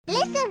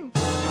awesome!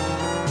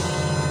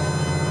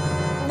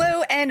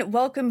 Hello and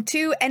welcome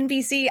to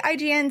NBC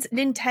IGN's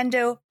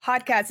Nintendo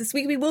podcast. This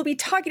week we will be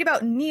talking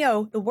about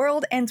Neo, The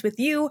World Ends With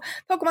You,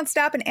 Pokemon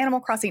Snap and Animal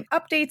Crossing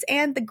updates,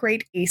 and The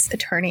Great Ace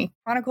Attorney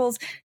Chronicles,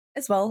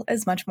 as well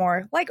as much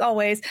more. Like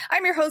always,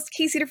 I'm your host,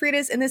 Casey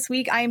DeFreitas, and this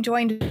week I am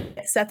joined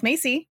by Seth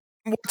Macy.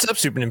 What's up,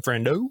 Super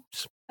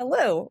Nintendos?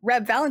 Hello,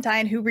 Reb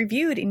Valentine, who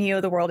reviewed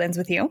Neo, The World Ends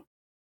With You.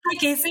 Hi,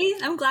 Casey.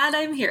 I'm glad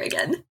I'm here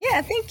again.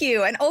 Yeah, thank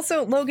you. And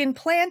also Logan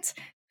Plant,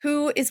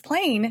 who is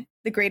playing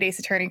The Great Ace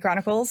Attorney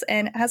Chronicles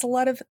and has a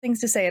lot of things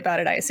to say about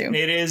it, I assume.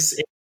 It's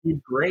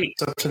great.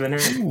 It's up to the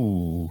name.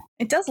 Ooh.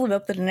 It does live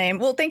up to the name.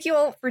 Well, thank you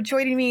all for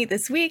joining me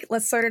this week.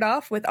 Let's start it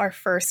off with our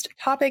first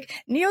topic.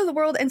 Neo, The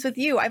World Ends With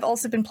You. I've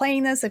also been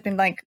playing this. I've been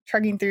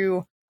trugging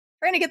through,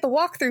 trying to get the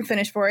walkthrough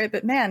finished for it.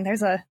 But man,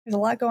 there's a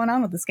lot going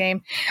on with this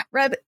game.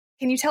 Reb,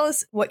 can you tell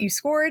us what you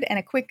scored and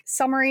a quick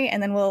summary,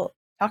 and then we'll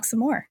talk some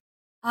more.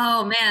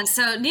 Oh man,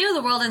 so Neo: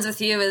 The World Ends With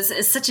You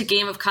is such a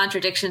game of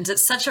contradictions.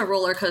 It's such a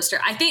roller coaster.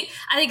 I think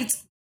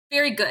it's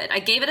very good. I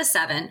gave it a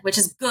 7, which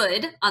is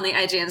good on the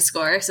IGN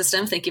score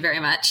system. Thank you very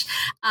much.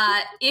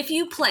 If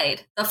you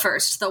played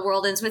The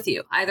World Ends With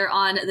You, either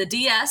on the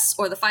DS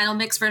or the Final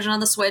Mix version on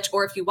the Switch,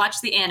 or if you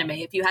watch the anime,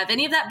 if you have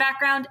any of that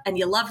background and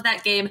you love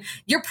that game,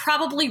 you're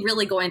probably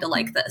really going to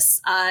like this.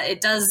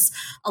 It does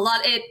a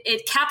lot.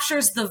 It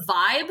captures the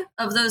vibe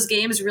of those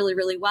games really,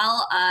 really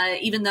well.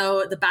 Even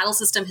though the battle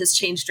system has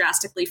changed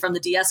drastically from the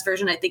DS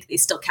version, I think they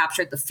still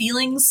captured the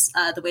feelings,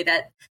 the way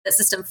that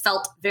system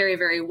felt very,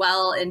 very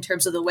well in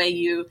terms of the way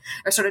you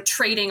are sort of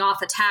trading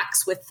off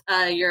attacks with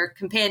your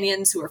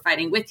companions who are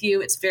fighting with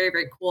you. It's very,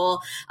 very cool.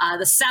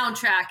 The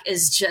soundtrack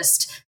is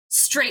just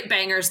straight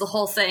bangers, the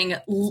whole thing.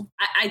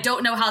 I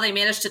don't know how they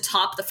managed to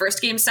top the first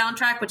game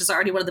soundtrack, which is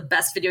already one of the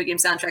best video game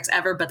soundtracks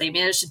ever, but they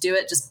managed to do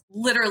it. Just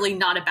literally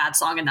not a bad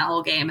song in that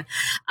whole game.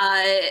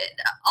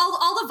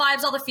 All the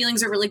vibes, all the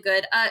feelings are really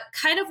good.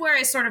 Kind of where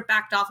I sort of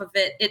backed off of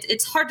it,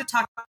 it's hard to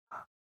talk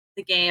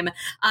the game.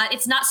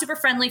 It's not super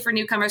friendly for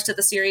newcomers to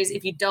the series.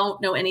 If you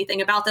don't know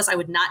anything about this, I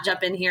would not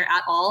jump in here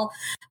at all.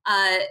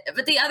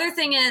 But the other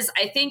thing is,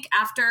 I think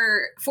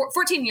after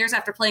 14 years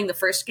after playing the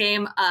first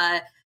game,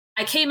 I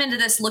came into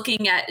this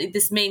looking at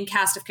this main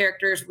cast of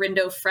characters,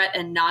 Rindo, Fret,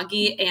 and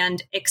Nagi,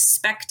 and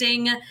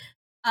expecting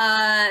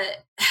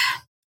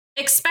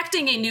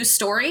a new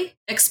story,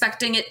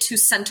 expecting it to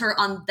center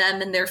on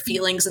them and their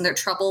feelings and their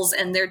troubles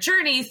and their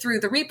journey through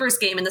the Reaper's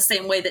game in the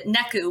same way that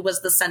Neku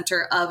was the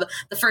center of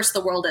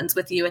The World Ends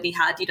With You. And he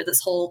had,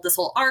 this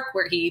whole arc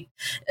where a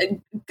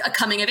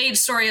coming of age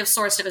story of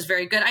sorts. It was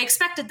very good. I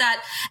expected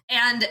that.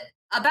 And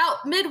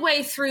about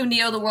midway through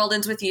Neo: The World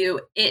Ends With You,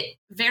 it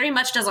very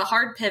much does a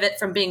hard pivot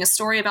from being a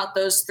story about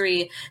those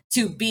three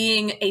to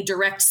being a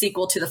direct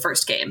sequel to the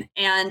first game.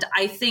 And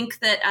I think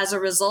that as a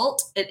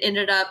result, it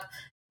ended up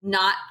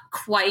not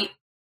quite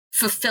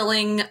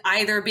fulfilling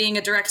either being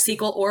a direct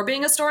sequel or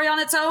being a story on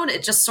its own.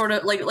 It just sort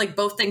of like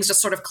both things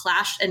just sort of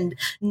clashed, and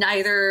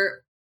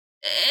neither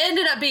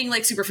ended up being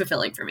super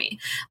fulfilling for me.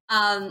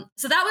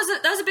 So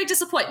that was a big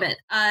disappointment.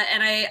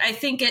 And I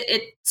think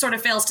it sort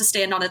of fails to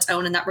stand on its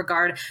own in that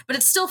regard, but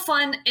it's still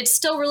fun. It's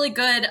still really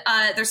good.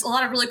 There's a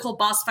lot of really cool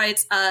boss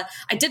fights. I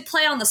did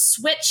play on the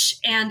Switch,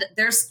 and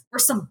were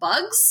some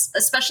bugs,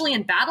 especially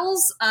in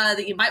battles,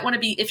 that you might want to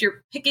be, if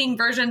you're picking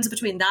versions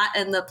between that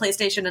and the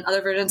PlayStation and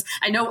other versions.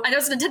 I know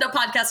it's a Nintendo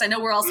podcast. I know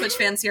we're all Switch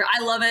fans here.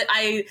 I love it.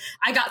 I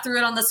got through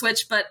it on the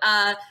Switch, but,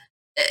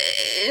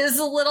 it is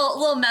a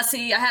little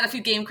messy. I had a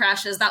few game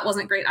crashes. That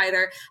wasn't great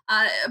either.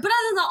 But other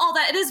than all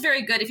that, it is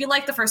very good. If you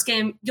like the first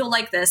game, you'll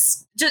like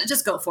this.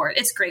 Just go for it.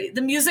 It's great.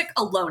 The music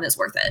alone is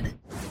worth it.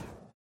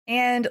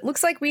 And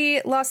looks like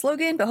we lost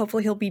Logan, but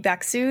hopefully he'll be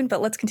back soon.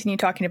 But let's continue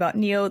talking about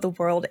Neo: The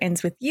World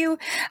Ends With You.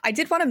 I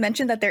did want to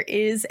mention that there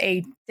is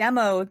a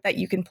demo that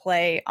you can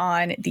play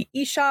on the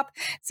eShop.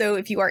 So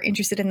if you are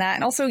interested in that,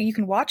 and also you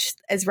can watch,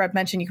 as Reb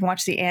mentioned, you can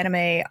watch the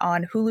anime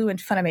on Hulu and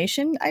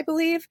Funimation, I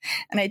believe.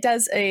 And it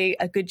does a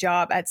good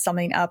job at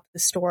summing up the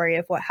story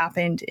of what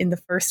happened in the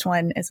first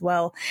one as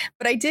well.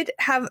 But I did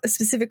have a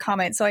specific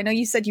comment. So I know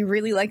you said you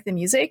really like the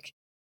music.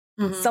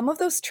 Mm-hmm. Some of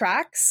those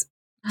tracks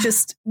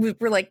just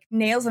were like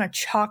nails on a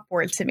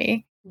chalkboard to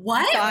me.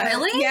 What?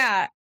 Really?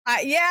 Yeah.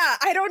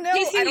 I don't know.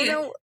 Casey, I don't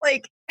know.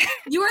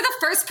 You are the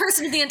first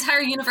person in the entire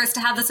universe to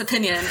have this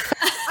opinion.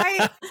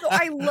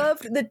 I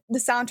loved the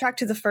soundtrack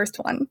to the first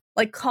one,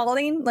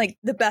 Calling,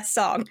 the best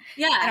song.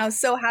 Yeah. And I was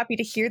so happy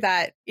to hear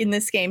that in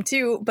this game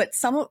too. But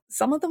some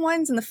of the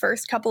ones in the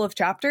first couple of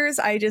chapters,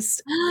 I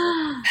just,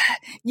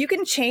 you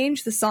can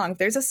change the song. If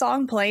there's a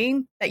song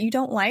playing that you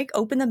don't like,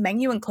 open the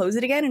menu and close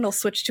it again, and it'll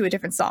switch to a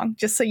different song,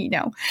 just so you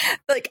know.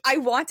 I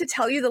want to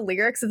tell you the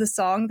lyrics of the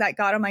song that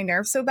got on my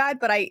nerves so bad,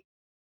 but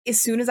as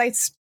soon as I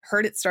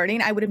heard it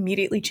starting, I would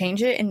immediately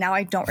change it, and now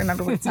I don't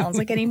remember what it sounds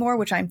like anymore,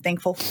 which I'm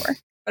thankful for.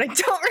 But I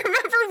don't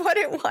remember what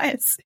it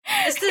was.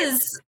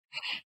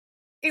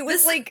 It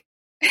was like,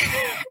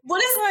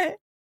 what is what?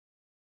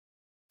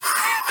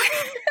 How?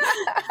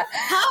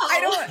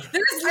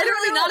 There's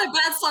literally not a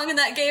bad song in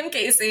that game,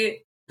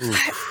 Casey.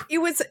 It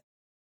was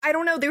I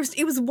don't know.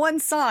 It was one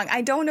song.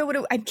 I don't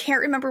know I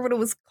can't remember what it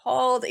was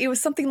called. It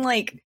was something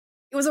like,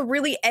 it was a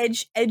really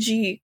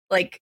edgy,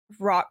 like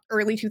rock,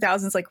 early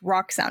 2000s, like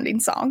rock sounding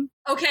song.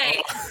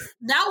 Okay,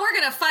 now we're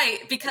gonna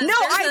fight because no,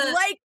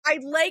 I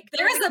like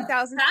there's a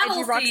 2000s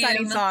edgy rock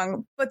sounding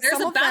song, but there's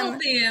some a battle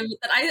theme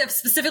that I have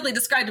specifically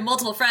described to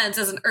multiple friends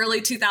as an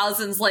early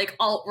 2000s like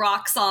alt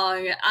rock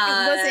song. It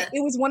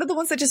was one of the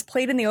ones that just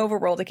played in the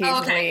overworld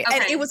occasionally,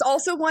 and it was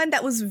also one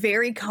that was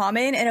very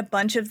common in a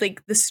bunch of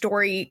like the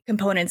story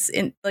components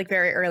in like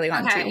very early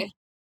on too.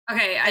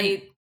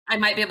 Okay, I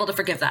might be able to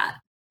forgive that.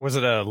 Was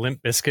it a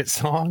Limp Bizkit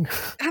song?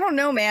 I don't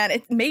know, man.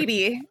 It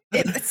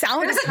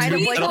sounded kind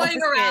of like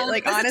going around.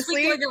 Like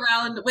honestly, going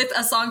around with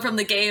a song from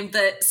the game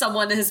that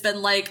someone has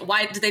been like,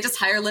 "Why did they just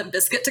hire Limp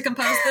Bizkit to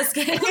compose this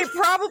game?" It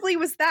probably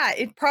was that.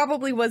 It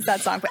probably was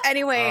that song. But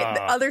anyway,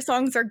 the other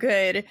songs are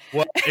good.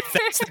 Well, if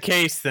that's the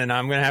case, then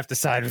I'm gonna have to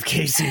side with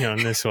Casey on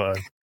this one.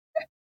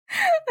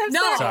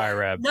 Sorry,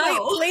 Reb.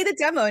 No. Play the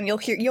demo and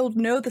you'll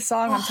know the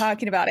song I'm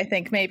talking about. I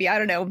think maybe, I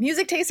don't know.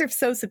 Music tastes are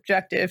so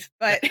subjective,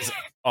 but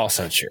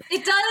also true.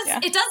 It does.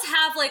 Yeah. It does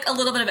have like a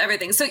little bit of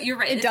everything. So you're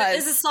right. It does.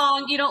 Is a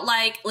song you don't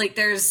like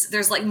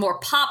there's like more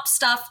pop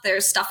stuff.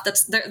 There's stuff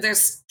that's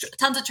there's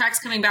tons of tracks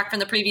coming back from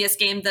the previous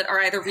game that are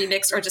either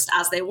remixed or just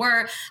as they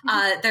were.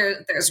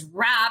 There's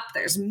rap.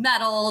 There's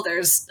metal.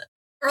 There's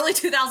early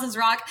 2000s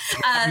rock.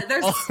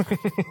 There's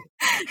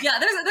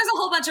there's a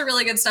whole bunch of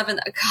really good stuff in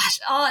there. Gosh,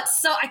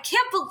 I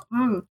can't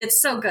believe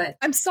it's so good.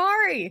 I'm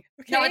sorry.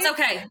 Okay? No, it's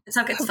okay. It's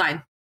okay. It's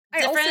fine.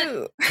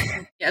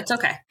 Yeah, it's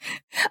okay.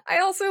 I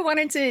also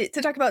wanted to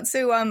talk about,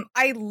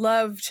 I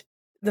loved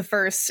the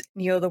first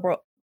Neo the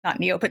World, not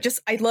Neo, but just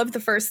I loved the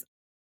first.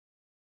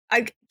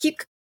 I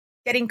keep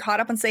getting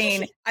caught up on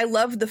saying I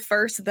love the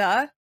first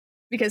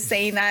because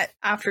saying that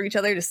after each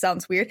other just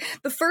sounds weird.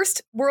 The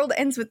first World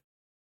Ends with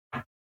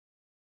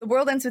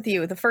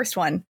You, the first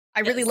one. I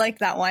really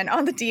liked that one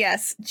on the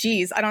DS.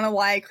 Jeez, I don't know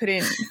why I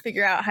couldn't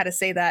figure out how to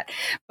say that,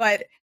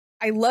 but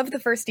I loved the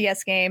first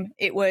DS game.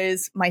 It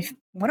was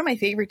one of my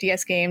favorite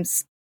DS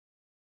games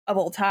of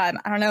all time.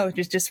 I don't know,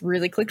 it just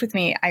really clicked with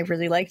me. I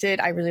really liked it.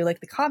 I really liked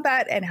the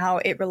combat and how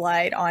it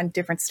relied on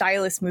different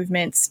stylus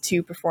movements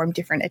to perform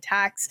different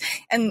attacks.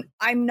 And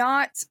I'm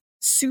not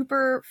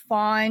super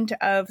fond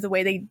of the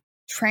way they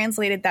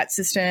translated that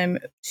system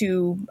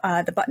to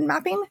the button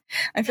mapping.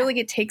 I feel like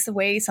it takes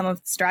away some of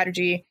the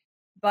strategy,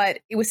 but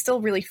it was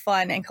still really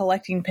fun, and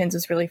collecting pins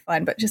was really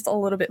fun, but just a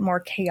little bit more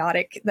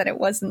chaotic than it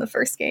was in the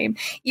first game,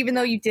 even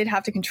though you did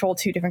have to control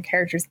two different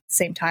characters at the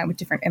same time with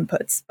different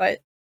inputs.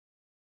 But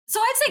so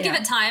I'd say give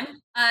it time.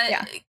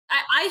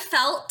 I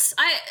felt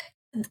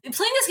playing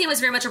this game was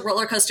very much a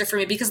roller coaster for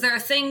me, because there are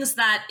things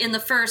that in the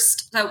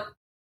first, so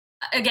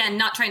again,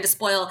 not trying to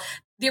spoil,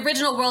 the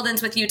original World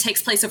Ends With You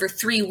takes place over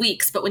 3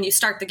 weeks, but when you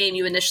start the game,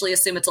 you initially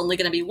assume it's only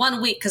going to be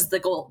 1 week, because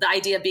the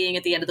idea being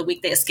at the end of the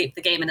week, they escape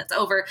the game and it's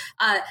over.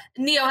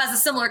 Neo has a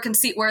similar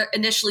conceit where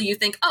initially you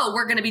think, oh,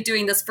 we're going to be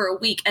doing this for a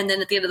week, and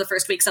then at the end of the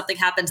first week, something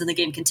happens and the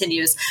game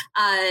continues.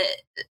 The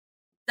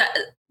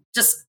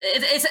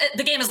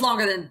game is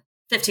longer than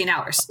 15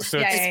 hours. So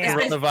it's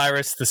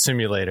Coronavirus, the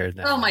simulator.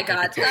 Then. Oh my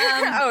God.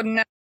 Oh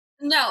no.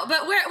 No,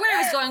 but where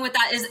I was going with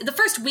that is the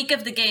first week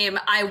of the game,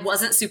 I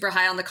wasn't super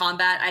high on the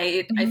combat.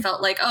 I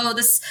felt like, oh,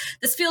 this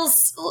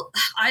feels,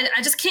 I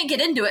just can't get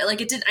into it. Like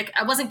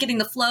I wasn't getting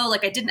the flow.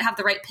 Like I didn't have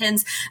the right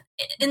pins.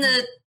 In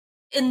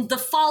the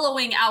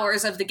following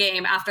hours of the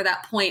game after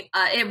that point,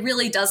 it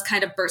really does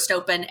kind of burst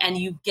open, and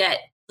you get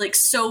like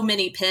so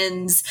many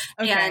pins,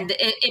 and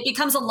it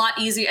becomes a lot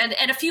easier.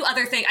 And a few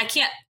other things.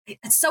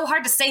 It's so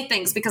hard to say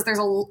things because there are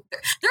a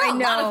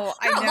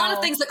lot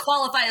of things that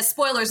qualify as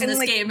spoilers in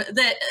this game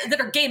that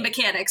are game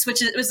mechanics,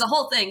 which is the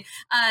whole thing.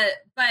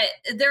 But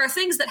there are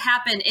things that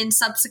happen in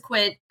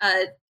subsequent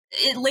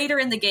later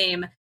in the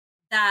game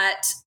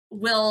that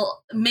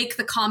will make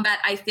the combat,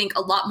 I think,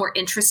 a lot more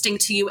interesting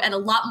to you and a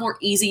lot more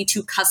easy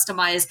to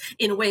customize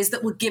in ways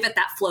that will give it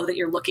that flow that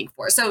you're looking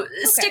for. So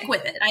stick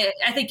with it.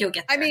 I think you'll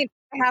get there. I mean,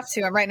 I have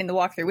to. I'm writing the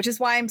walkthrough, which is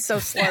why I'm so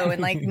slow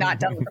and like not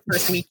done with the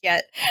first week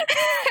yet.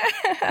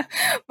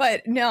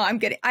 But no, I'm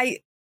getting. I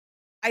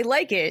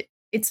like it.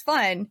 It's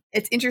fun.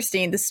 It's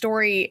interesting. The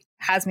story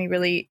has me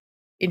really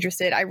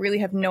interested. I really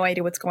have no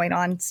idea what's going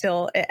on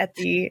still at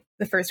the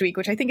first week,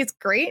 which I think is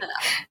great.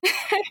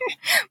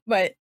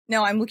 But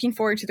no, I'm looking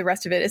forward to the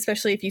rest of it,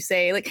 especially if you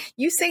say, like,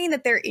 you saying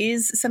that there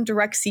is some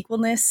direct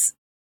sequelness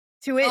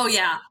to it. Oh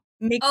yeah.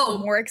 Make me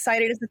more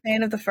excited as a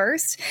fan of the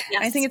first.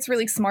 Yes. I think it's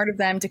really smart of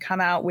them to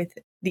come out with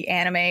the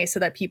anime so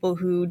that people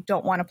who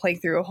don't want to play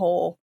through a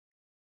whole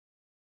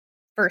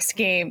first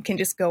game can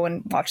just go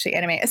and watch the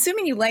anime,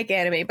 assuming you like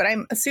anime. But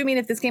I'm assuming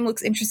if this game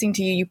looks interesting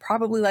to you, you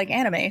probably like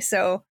anime.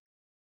 So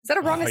is that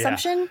a wrong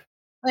assumption?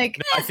 Like,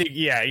 no, I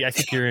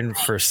think you're in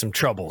for some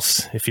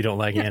troubles if you don't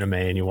like anime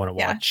and you want to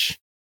watch.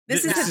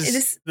 This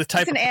is the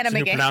type of an anime person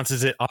who game.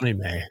 pronounces it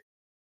anime.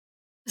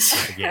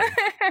 Again.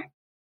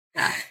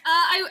 Yeah.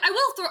 I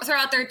will throw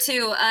out there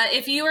too,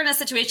 if you were in a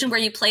situation where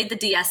you played the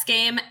DS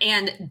game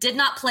and did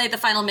not play the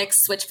Final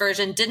Mix Switch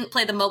version, didn't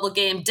play the mobile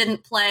game,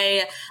 didn't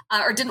play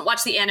or didn't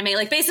watch the anime,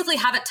 like basically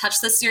haven't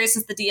touched this series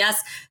since the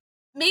DS,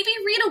 maybe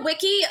read a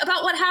wiki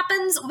about what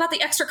happens, about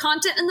the extra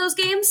content in those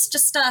games.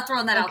 Just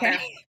throwing that out there.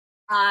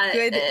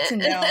 Good to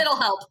know. It'll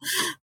help.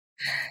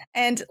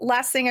 And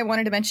last thing I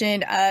wanted to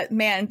mention,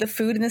 man, the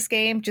food in this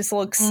game just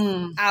looks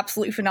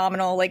absolutely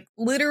phenomenal. Like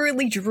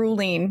literally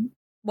drooling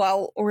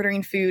while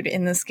ordering food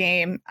in this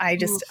game. I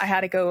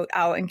had to go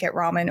out and get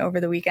ramen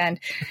over the weekend.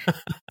 So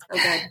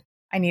good.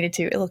 I needed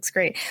to. It looks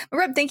great.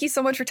 Reb, thank you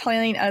so much for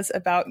telling us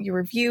about your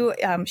review.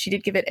 She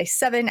did give it a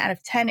 7 out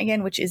of 10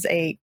 again, which is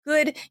a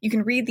good. You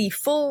can read the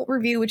full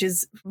review, which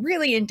is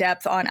really in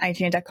depth on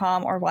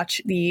IGN.com, or watch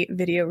the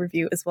video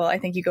review as well. I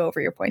think you go over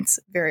your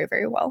points very,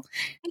 very well.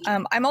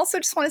 I'm also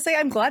just want to say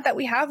I'm glad that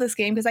we have this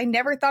game because I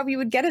never thought we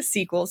would get a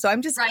sequel. So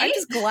I'm just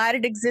glad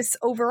it exists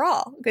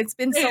overall. It's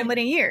been so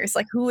many years.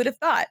 Like who would have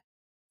thought?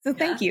 So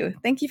thank you.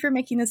 Thank you for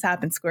making this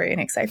happen, Square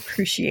Enix. I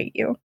appreciate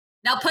you.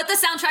 Now put the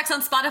soundtracks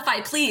on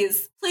Spotify,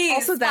 please.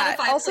 Also that.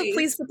 Spotify, also,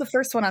 please put the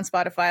first one on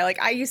Spotify. Like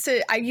I used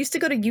to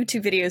go to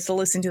YouTube videos to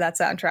listen to that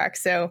soundtrack.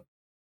 So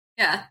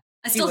yeah,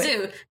 I still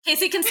do.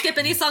 Casey can skip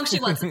any song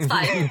she wants. It's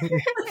fine.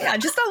 Yeah,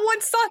 just that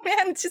one song,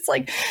 man. It's just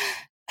like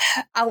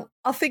I'll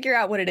figure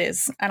out what it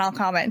is and I'll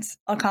comment.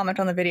 I'll comment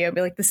on the video and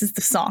be like, this is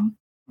the song.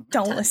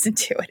 Don't listen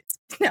to it.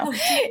 No,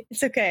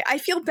 it's okay. I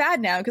feel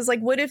bad now because like,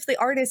 what if the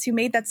artist who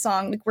made that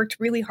song like worked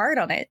really hard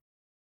on it?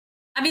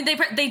 I mean,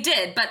 they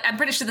did, but I'm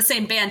pretty sure the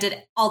same band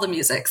did all the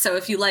music. So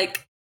if you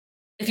like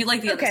the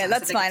other songs,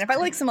 that's fine. If I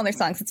like some other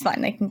songs, it's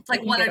fine. It's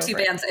like one or two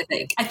bands, I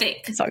think.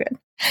 It's all good.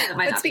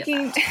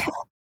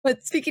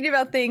 But speaking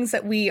about things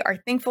that we are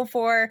thankful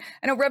for,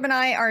 I know Reb and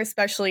I are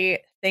especially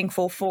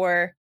thankful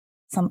for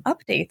some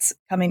updates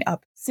coming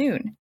up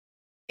soon,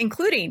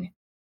 including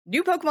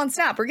new Pokemon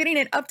Snap. We're getting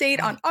an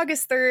update on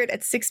August 3rd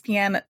at 6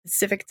 p.m.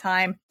 Pacific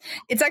time.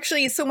 It's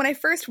actually, so when I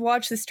first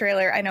watched this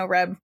trailer, I know,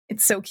 Reb,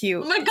 it's so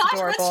cute. Oh my gosh,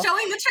 what's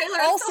showing the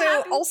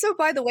trailer? Also,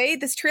 by the way,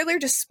 this trailer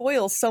just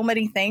spoils so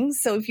many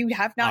things. So if you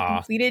have not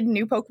completed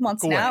new Pokemon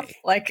Snap,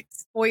 like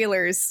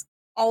spoilers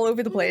all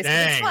over the place.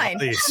 Dang, it's fine.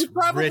 You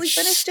probably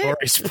finished it.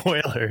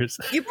 Spoilers.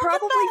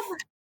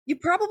 You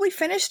probably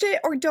finished it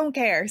or don't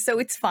care, so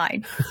it's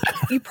fine.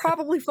 You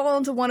probably fall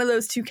into one of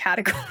those two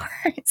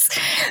categories.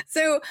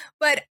 So,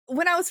 but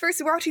when I was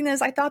first watching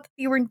this, I thought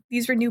that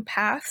these were new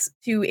paths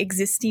to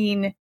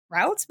existing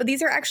routes, but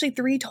these are actually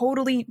 3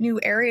 totally new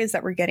areas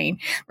that we're getting.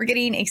 We're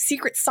getting a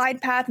secret side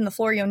path in the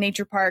Florio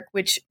Nature Park,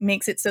 which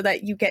makes it so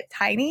that you get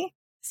tiny,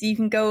 so you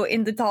can go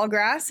in the tall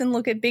grass and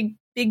look at big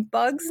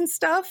bugs and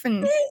stuff,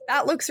 and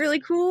that looks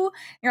really cool.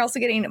 You're also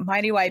getting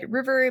Mighty Wide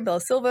River in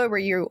Bella Silva, where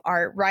you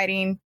are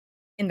riding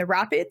in the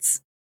rapids,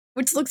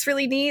 which looks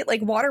really neat,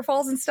 like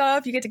waterfalls and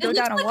stuff. You get to go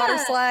down a water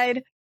slide.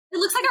 It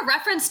looks like a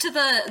reference to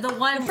the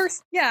one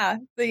first,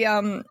 rapids.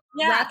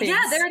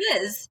 Yeah, there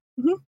it is.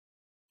 Mm-hmm.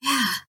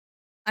 Yeah.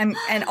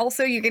 And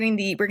also we're getting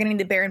the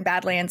Barren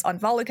Badlands on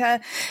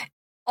Voluka.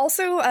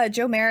 Also,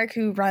 Joe Merrick,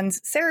 who runs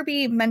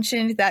Cerebi,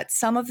 mentioned that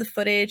some of the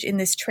footage in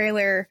this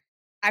trailer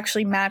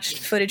actually matched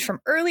footage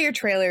from earlier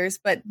trailers,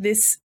 but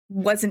this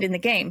wasn't in the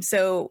game.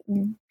 So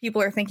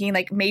people are thinking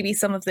like maybe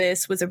some of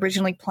this was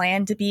originally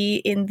planned to be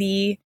in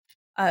the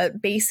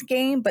base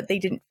game, but they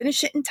didn't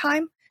finish it in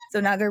time. So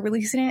now they're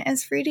releasing it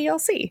as free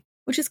DLC,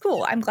 which is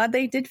cool. I'm glad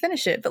they did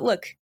finish it. But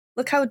look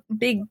how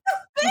big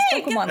these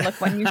Pokemon look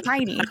when you're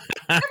tiny.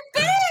 They're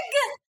big!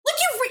 Look,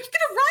 you're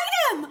gonna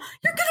ride him!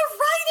 You're gonna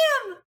ride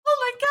him! Oh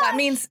my god! That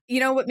means,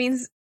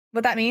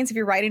 what that means? If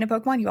you're riding a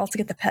Pokemon, you also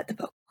get to pet the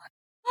Pokemon.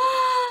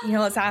 You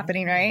know what's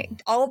happening, right?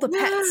 All of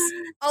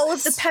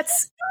the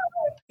pets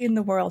in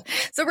the world.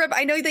 So, Reb,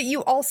 I know that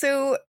you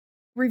also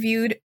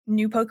reviewed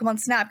new Pokemon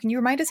Snap. Can you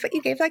remind us what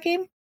you gave that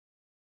game?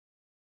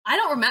 I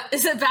don't remember.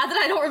 Is it bad that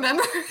I don't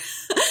remember?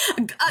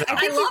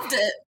 I loved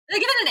it. Did I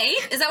give it an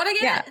 8? Is that what I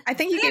gave it? Yeah, I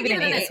think you gave it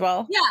an 8 as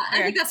well. Yeah,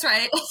 I think that's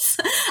right.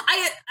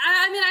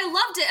 I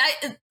loved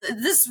it.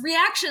 This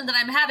reaction that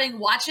I'm having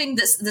watching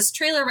this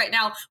trailer right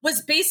now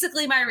was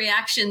basically my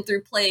reaction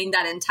through playing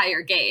that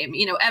entire game.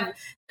 You know,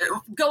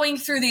 going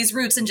through these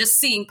routes and just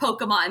seeing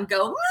Pokemon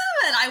go,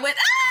 and I went,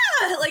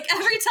 like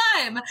every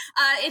time.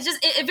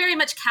 It very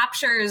much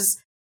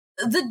captures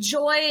the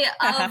joy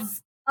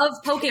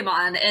of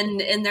Pokemon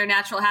and in their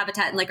natural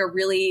habitat in like a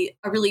really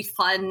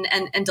fun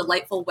and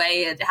delightful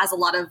way. It has a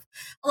lot of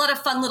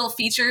fun little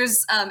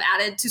features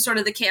added to sort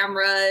of the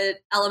camera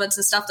elements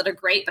and stuff that are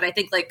great. But I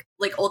think like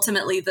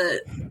ultimately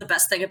the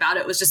best thing about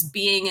it was just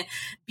being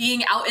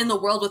out in the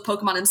world with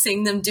Pokemon and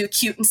seeing them do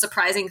cute and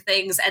surprising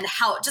things, and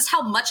how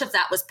much of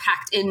that was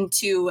packed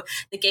into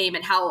the game,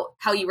 and how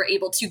you were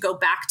able to go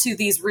back to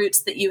these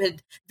routes that you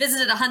had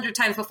visited 100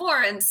 times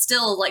before and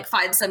still like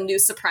find some new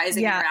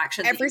surprising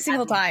interactions every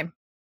single time.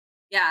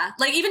 Yeah,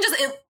 like even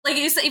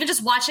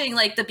just watching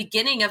like the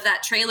beginning of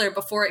that trailer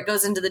before it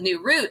goes into the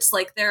new routes,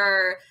 like there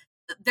are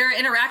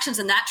interactions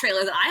in that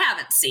trailer that I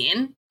haven't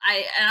seen.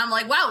 And I'm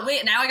like, wow,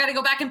 wait, now I got to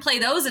go back and play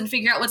those and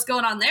figure out what's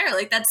going on there.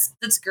 Like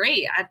that's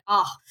great.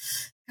 God,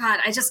 God,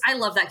 I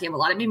love that game a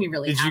lot. It made me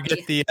really happy. Did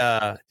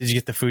you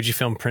get the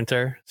Fujifilm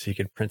printer so you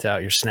could print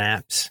out your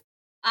snaps?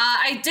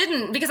 I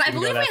didn't, because I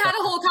believe we had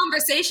a whole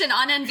conversation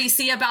on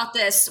NVC about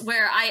this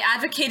where I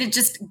advocated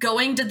just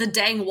going to the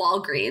dang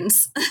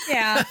Walgreens.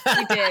 Yeah,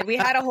 we did. We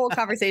had a whole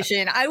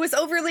conversation. I was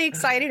overly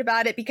excited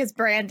about it because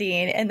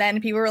branding, and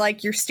then people were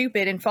like, "You're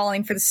stupid," and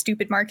falling for the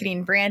stupid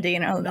marketing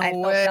branding. And I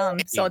felt dumb,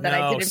 so that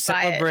I didn't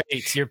buy it.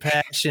 Celebrate your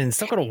passions.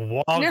 Don't go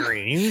to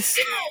Walgreens.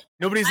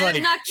 Nobody's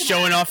like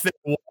showing off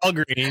their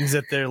Walgreens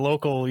at their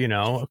local,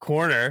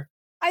 corner.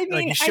 I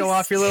mean, you show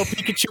off your little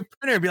Pikachu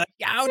printer, be like,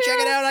 "Yo, check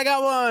it out, I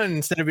got one."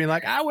 Instead of being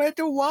like, "I went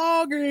to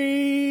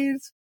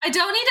Walgreens." I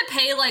don't need to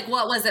pay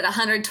what was it,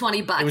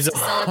 $120 to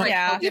celebrate.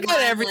 Yeah, you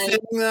got everything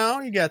though.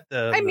 You got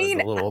the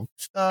little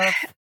stuff.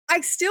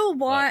 I still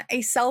want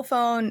a cell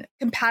phone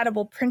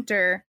compatible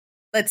printer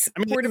that's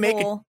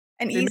portable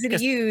and easy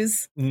to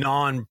use.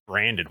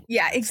 Non-branded.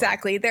 Yeah,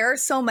 exactly. There are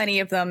so many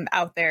of them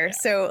out there. Yeah.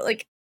 So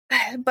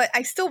but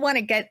I still want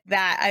to get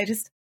that. I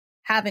just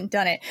haven't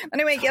done it.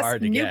 Anyway,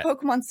 yes, new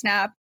Pokemon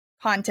Snap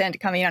content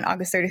coming on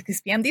August 30th,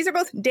 6 p.m. These are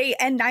both day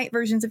and night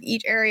versions of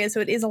each area, so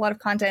it is a lot of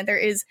content.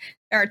 There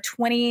are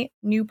 20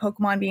 new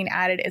Pokemon being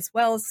added as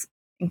well,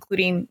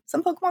 including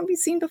some Pokemon we've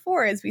seen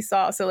before, as we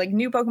saw. So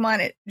new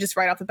Pokemon just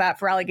right off the bat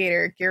for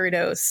Alligator,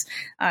 Gyarados,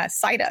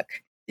 Psyduck.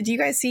 Did you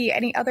guys see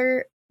any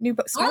other new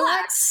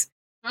Snorlax?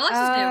 Snorlax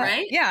is new,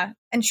 right? Yeah,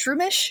 and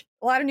Shroomish.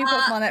 A lot of new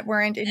Pokemon that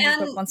weren't in new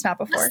Pokemon Snap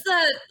before.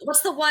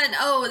 What's the one?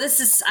 Oh, this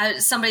is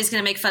somebody's going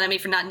to make fun of me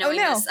for not knowing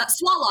this.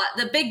 Swalot,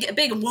 the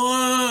big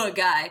whoa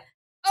guy.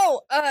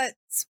 Oh,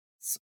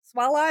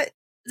 Swalot.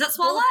 Is that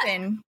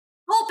Swalot?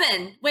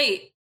 Gulpin.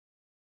 Wait.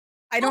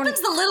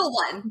 Gulpin's the little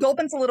one.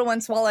 Gulpin's the little one.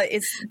 Swalot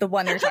is the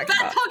one they're talking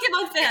about.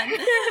 Pokemon fan.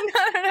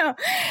 No.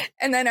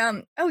 And then,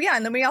 and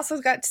then we also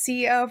got to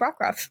see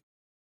Rockruff,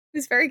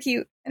 who's very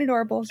cute and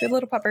adorable. Good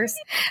little puppers.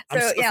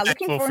 So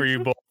looking forward for you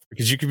both.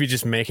 Because you could be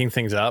just making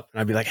things up,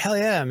 and I'd be like, "Hell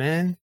yeah,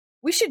 man!"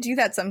 We should do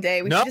that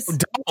someday.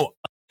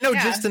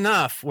 Just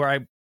enough. Where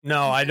I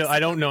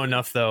don't know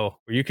enough though.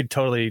 Where you could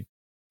totally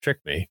trick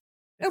me.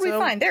 It'll be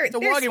fine. There's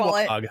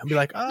Swalot. I'd be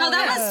like, "Oh, no,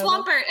 that was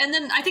Swampert," and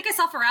then I think I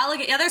saw for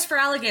Alligator. Yeah, there's for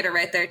Alligator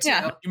right there too.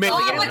 Yeah. You made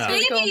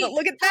baby! Cool,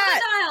 look at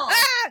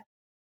that!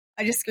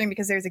 I just screamed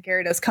because there's a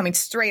Gyarados coming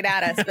straight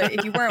at us. But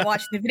if you weren't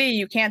watching the video,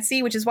 you can't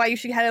see, which is why you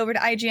should head over to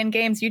IGN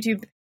Games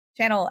YouTube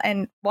channel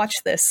and watch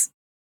this.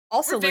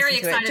 Also, we're very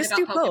excited just about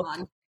do Pokemon.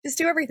 Both. Just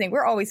do everything.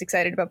 We're always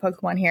excited about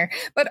Pokemon here.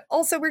 But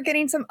also, we're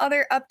getting some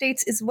other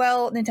updates as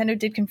well. Nintendo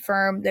did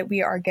confirm that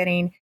we are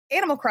getting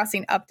Animal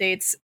Crossing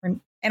updates.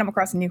 Animal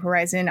Crossing New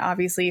Horizon,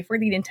 obviously, for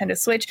the Nintendo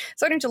Switch.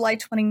 Starting July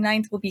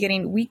 29th, we'll be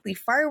getting weekly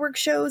fireworks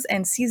shows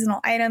and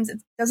seasonal items. It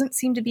doesn't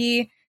seem to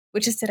be,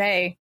 which is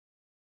today.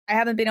 I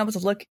haven't been able to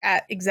look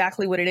at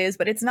exactly what it is,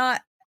 but it's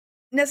not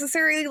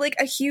necessarily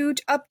a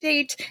huge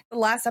update. The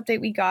last update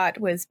we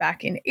got was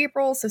back in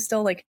April, so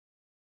still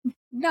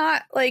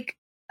not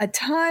a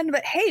ton,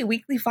 but hey,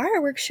 weekly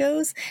fireworks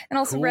shows. And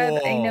also, cool.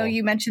 Rev, I know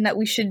you mentioned that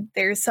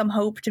there's some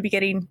hope to be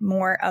getting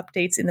more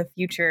updates in the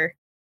future.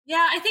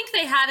 Yeah, I think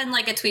they had in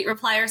a tweet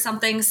reply or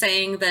something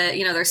saying that,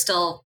 they're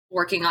still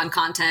working on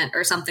content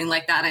or something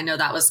like that. I know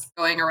that was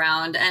going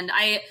around, and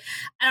I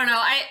don't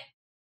know.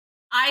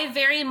 I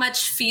very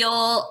much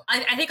feel,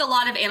 I think a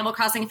lot of Animal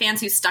Crossing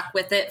fans who stuck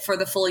with it for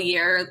the full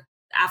year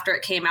after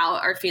it came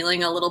out are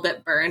feeling a little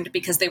bit burned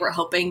because they were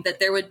hoping that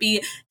there would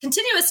be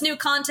continuous new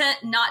content,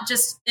 not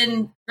just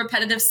in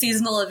repetitive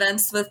seasonal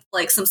events with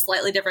some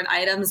slightly different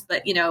items,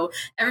 but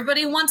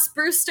everybody wants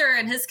Brewster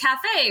and his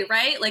cafe,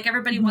 right?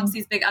 Everybody wants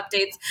these big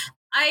updates.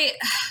 I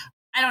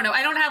don't know.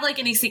 I don't have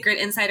any secret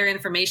insider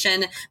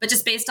information, but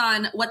just based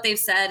on what they've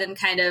said and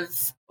kind of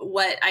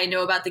what I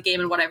know about the game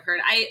and what I've heard,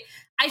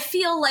 I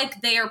feel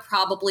like they are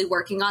probably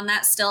working on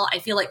that still. I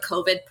feel like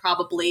COVID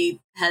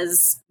probably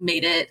has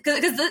made it,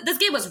 because this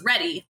game was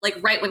ready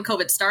right when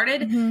COVID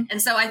started.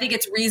 And so I think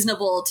it's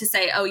reasonable to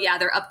say, oh yeah,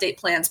 their update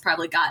plans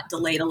probably got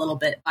delayed a little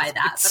bit by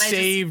that. But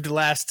saved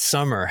last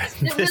summer.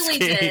 It really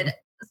did.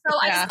 So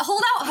I just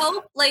hold out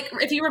hope.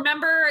 If you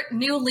remember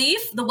New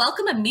Leaf, the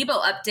Welcome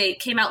Amiibo update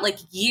came out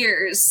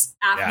years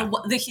after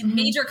the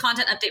major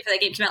content update for that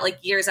game came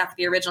out years after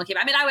the original came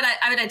out. I mean,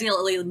 I would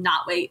ideally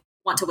not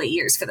want to wait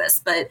years for this,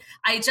 but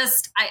I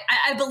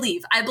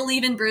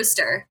believe in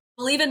Brewster.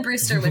 Believe in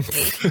Brewster with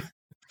me.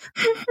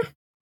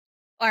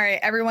 All right,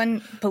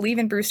 everyone, believe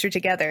in Brewster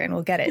together, and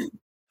we'll get it.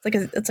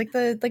 It's like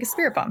a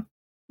spirit bomb.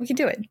 We can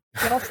do it.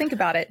 We'll all think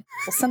about it.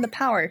 We'll send the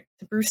power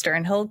to Brewster,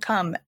 and he'll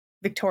come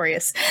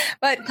victorious.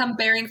 But come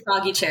bearing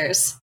froggy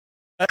chairs.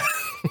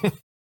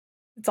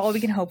 It's all we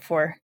can hope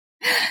for.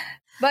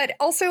 But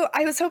also,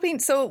 I was hoping,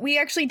 so we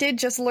actually did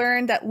just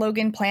learn that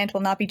Logan Plant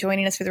will not be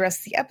joining us for the rest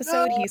of the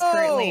episode.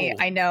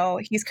 No!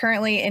 He's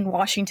currently in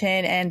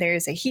Washington, and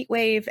there's a heat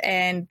wave,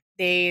 and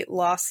they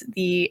lost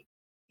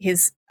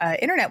his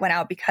internet went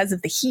out because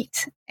of the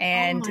heat.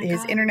 And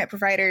his internet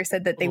provider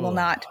said that they will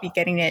not be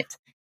getting it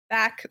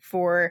back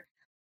for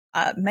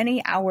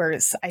many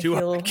hours. I feel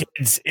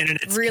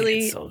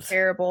really canceled.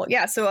 Terrible.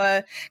 Yeah,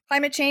 so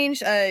climate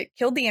change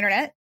killed the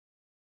internet.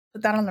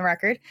 Put that on the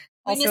record.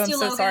 Also, I'm so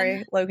Logan.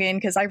 sorry, Logan,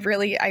 because I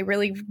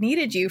really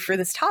needed you for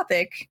this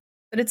topic,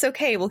 but it's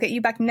okay. We'll get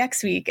you back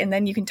next week, and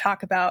then you can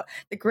talk about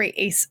the Great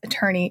Ace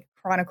Attorney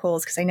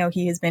Chronicles, because I know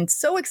he has been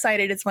so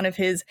excited. It's one of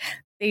his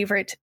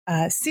favorite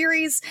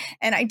series,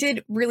 and I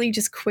did really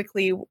just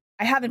quickly.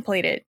 I haven't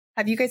played it.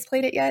 Have you guys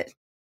played it yet?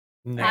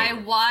 No. I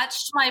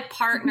watched my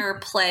partner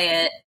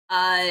play it,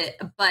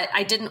 but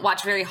I didn't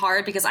watch very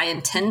hard because I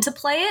intend to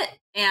play it,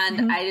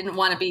 and I didn't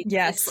want to be.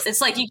 Yes, it's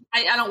like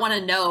I don't want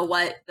to know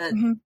what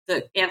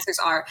the answers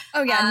are.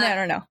 Oh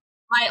yeah, no.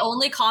 My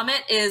only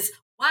comment is,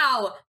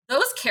 wow,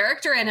 those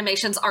character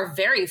animations are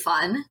very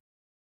fun.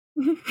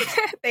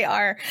 They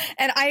are,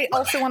 and I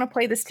also want to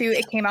play this too.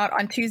 It came out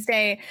on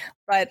Tuesday,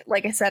 but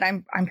like I said,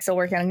 I'm still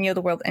working on Neo: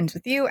 The World Ends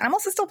With You, and I'm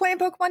also still playing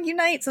Pokemon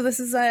Unite. So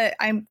this is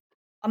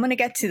I'm going to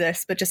get to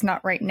this, but just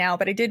not right now.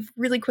 But I did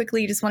really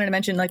quickly just wanted to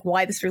mention like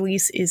why this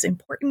release is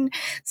important.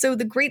 So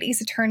the Great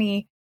Ace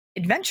Attorney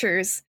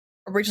Adventures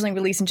originally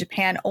released in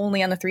Japan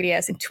only on the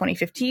 3DS in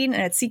 2015,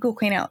 and its sequel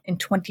came out in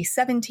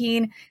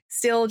 2017.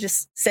 Still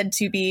just said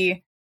to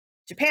be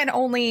Japan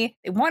only.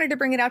 They wanted to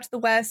bring it out to the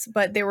West,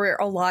 but there were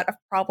a lot of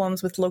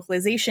problems with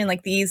localization.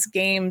 Like these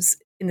games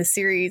in the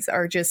series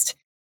are just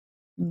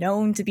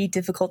known to be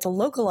difficult to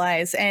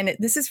localize. And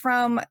this is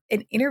from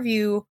an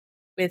interview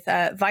with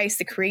Vice,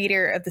 the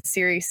creator of the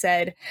series,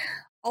 said,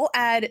 I'll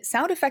add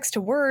sound effects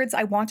to words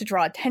I want to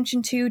draw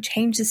attention to,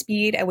 change the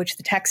speed at which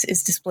the text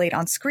is displayed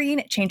on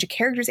screen, change a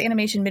character's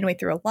animation midway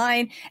through a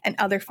line, and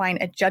other fine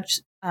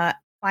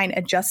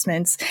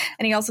adjustments.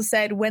 And he also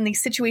said, when the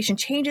situation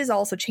changes, I'll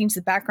also change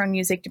the background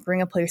music to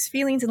bring a player's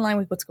feelings in line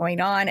with what's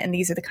going on. And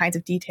these are the kinds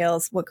of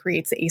details what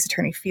creates the Ace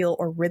Attorney feel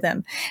or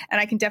rhythm.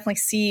 And I can definitely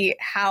see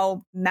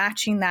how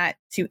matching that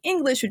to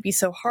English would be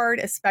so hard,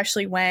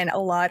 especially when a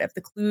lot of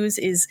the clues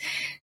is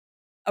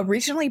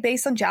originally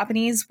based on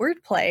Japanese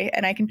wordplay.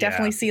 And I can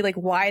definitely see like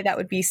why that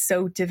would be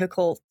so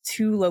difficult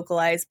to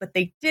localize, but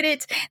they did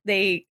it.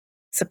 They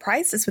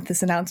surprised us with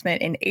this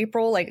announcement in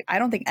April. Like, I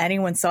don't think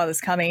anyone saw this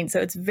coming.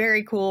 So it's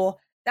very cool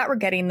that we're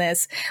getting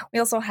this. We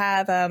also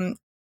have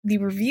the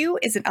review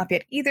isn't up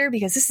yet either,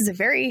 because this is a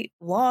very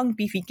long,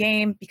 beefy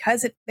game,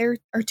 because there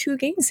are 2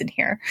 games in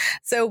here.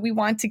 So we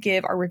want to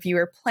give our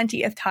reviewer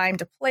plenty of time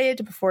to play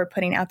it before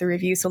putting out the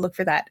review. So look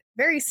for that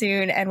very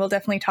soon. And we'll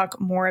definitely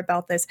talk more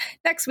about this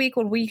next week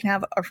when we can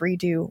have a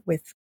redo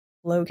with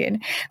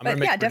Logan.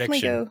 But yeah,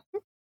 definitely go.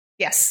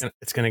 Yes.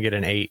 It's going to get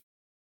an 8.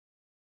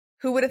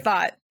 Who would have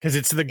thought? Because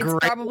it's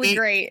probably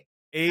great.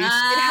 Ace. It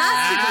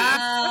has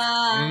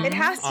to be. It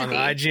has to on be.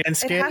 IGN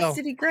scale. It has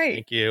to be great.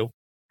 Thank you.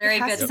 Very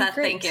good, Seth.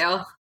 Thank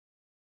you.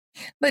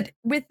 But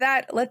with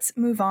that, let's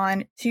move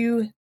on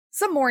to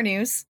some more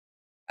news,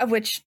 of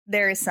which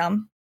there is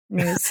some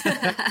news.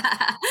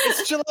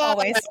 It's July.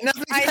 Always.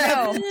 Nothing's I know.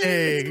 happening.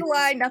 It's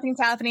July. Nothing's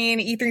happening.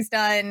 E3's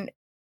done.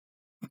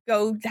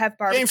 Go have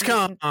barbecues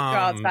and go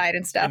outside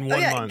and stuff.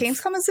 Month.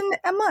 Gamescom is in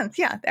a month.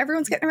 Yeah,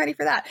 everyone's getting ready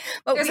for that.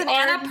 But there's an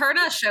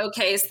Annapurna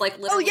showcase, like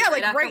literally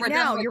like after right we're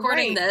now. done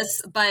recording this,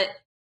 but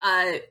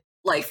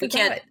like we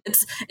can't.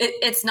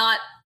 It's not.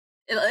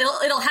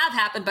 It'll have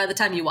happened by the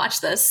time you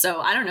watch this.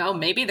 So I don't know.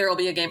 Maybe there will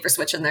be a game for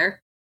Switch in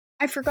there.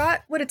 I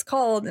forgot what it's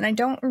called, and I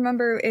don't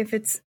remember if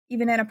it's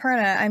even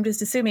Annapurna. I'm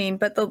just assuming.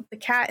 But the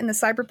cat in the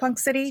cyberpunk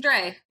city,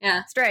 Stray.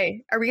 Yeah,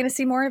 Stray. Are we going to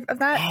see more of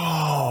that?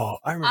 Oh,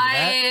 I remember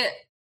that.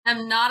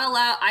 I'm not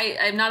allowed.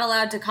 I'm not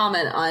allowed to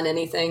comment on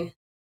anything.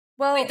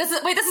 Well, this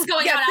is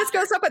going on. This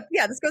goes up.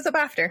 This goes up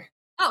after.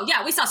 Oh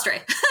yeah, we saw Stray.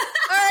 All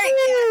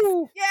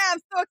right. Yeah, I'm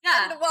so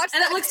excited to watch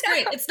and that. It looks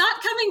great. It's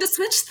not coming to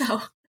Switch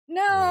though.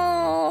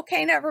 No.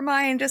 Okay, never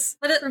mind.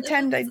 Just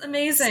pretend. It's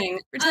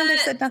amazing. Pretend I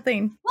said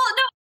nothing. Well,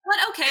 no.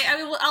 But okay. I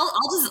mean,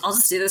 I'll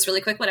just do this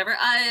really quick. Whatever.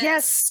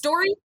 Yes.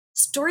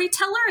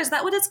 Storyteller. Is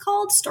that what it's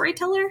called?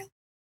 Storyteller.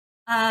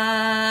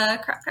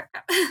 Crap.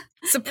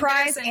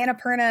 Surprise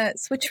Annapurna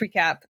Switch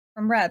recap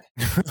from Reb.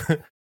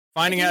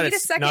 Finding out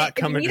it's not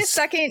coming. If you need a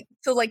second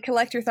to like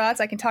collect your thoughts,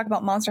 I can talk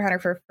about Monster Hunter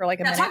for like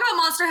a minute. Talk about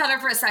Monster Hunter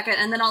for a second,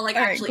 and then I'll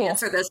actually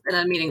answer this in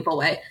a meaningful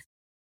way.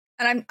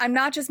 And I'm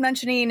not just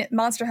mentioning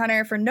Monster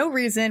Hunter for no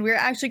reason. We're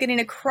actually getting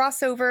a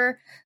crossover.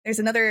 There's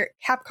another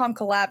Capcom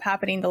collab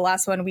happening. The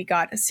last one we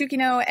got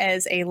Sukino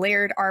as a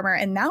layered armor,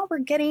 and now we're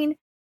getting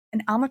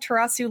an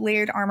Amaterasu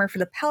layered armor for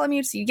the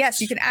Palamute. So yes,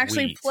 you can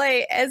actually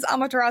play as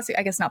Amaterasu.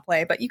 I guess not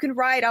play, but you can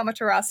ride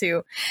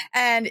Amaterasu,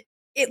 and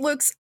it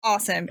looks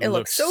awesome. It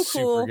looks so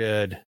cool. Super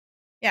good.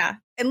 Yeah.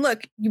 And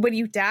look, when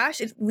you dash,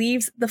 it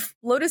leaves the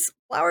lotus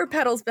flower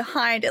petals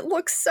behind. It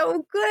looks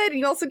so good.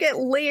 You also get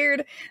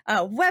layered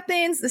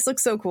weapons. This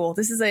looks so cool.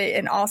 This is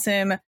an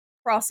awesome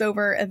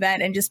crossover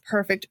event and just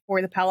perfect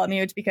for the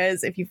Palamute,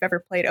 because if you've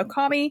ever played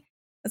Okami,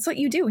 that's what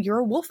you do. You're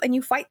a wolf and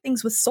you fight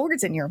things with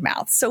swords in your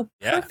mouth. So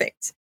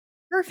perfect.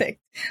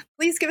 Perfect.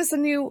 Please give us a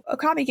new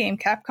Okami game,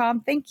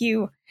 Capcom. Thank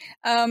you.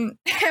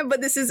 But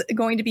this is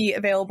going to be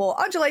available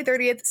on July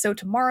 30th. So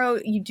tomorrow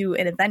you do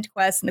an event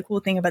quest. And the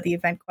cool thing about the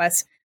event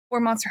quests for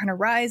Monster Hunter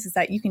Rise is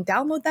that you can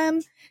download them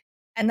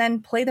and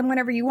then play them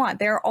whenever you want.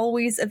 They're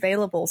always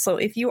available. So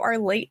if you are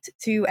late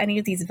to any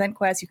of these event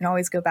quests, you can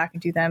always go back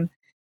and do them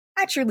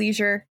at your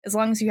leisure, as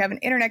long as you have an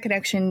internet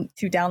connection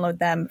to download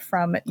them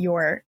from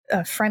your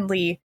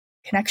friendly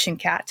connection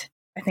cat.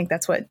 I think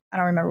that's what, I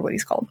don't remember what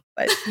he's called,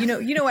 but you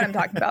know what I'm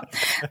talking about.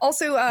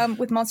 Also,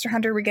 with Monster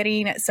Hunter, we're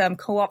getting some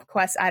co-op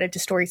quests added to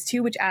Stories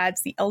 2, which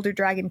adds the Elder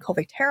Dragon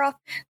Kolveteroth.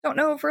 Don't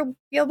know if we'll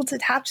be able to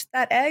attach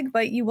that egg,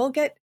 but you will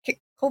get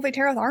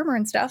Kolveteroth armor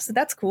and stuff, so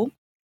that's cool.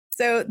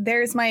 So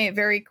there's my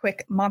very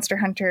quick Monster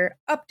Hunter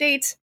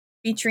update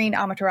featuring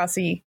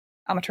Amaterasu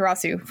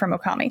from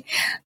Okami.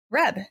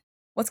 Reb,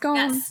 what's going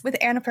on with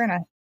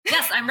Annapurna?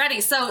 Yes, I'm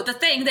ready. So the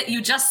thing that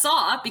you just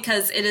saw,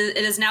 because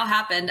it has now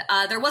happened,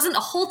 there wasn't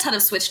a whole ton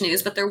of Switch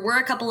news, but there were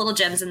a couple little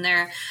gems in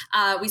there.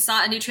 We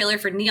saw a new trailer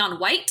for Neon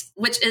White,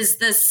 which is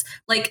this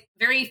like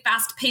very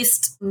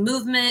fast-paced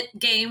movement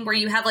game where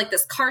you have like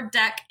this card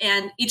deck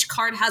and each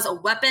card has a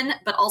weapon,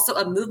 but also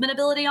a movement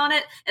ability on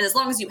it. And as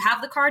long as you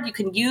have the card, you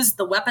can use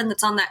the weapon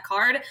that's on that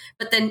card,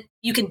 but then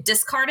you can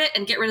discard it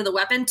and get rid of the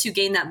weapon to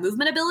gain that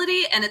movement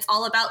ability. And it's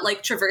all about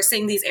like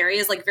traversing these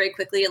areas like very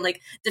quickly and like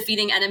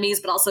defeating enemies,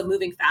 but also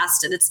moving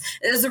fast. And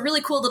it was a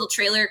really cool little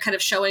trailer kind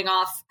of showing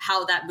off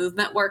how that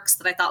movement works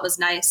that I thought was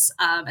nice.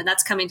 And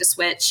that's coming to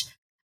Switch.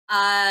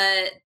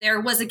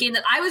 There was a game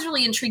that I was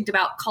really intrigued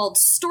about called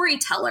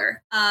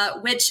Storyteller,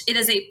 which it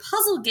is a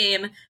puzzle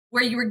game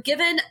where you were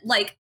given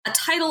like a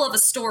title of a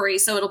story.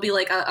 So it'll be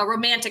like a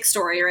romantic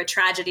story or a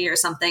tragedy or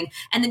something.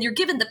 And then you're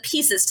given the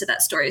pieces to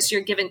that story. So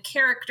you're given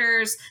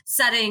characters,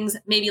 settings,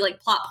 maybe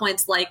like plot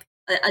points like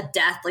a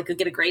death, like you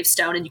get a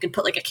gravestone and you can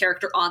put like a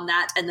character on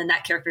that and then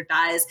that character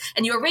dies.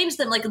 And you arrange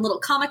them like in little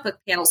comic book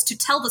panels to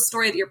tell the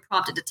story that you're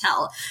prompted to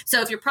tell.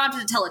 So if you're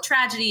prompted to tell a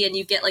tragedy and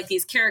you get like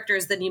these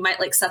characters, then you might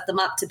like set them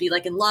up to be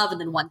like in love and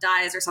then one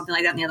dies or something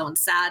like that and the other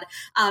one's sad.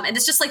 And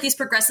it's just like these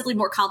progressively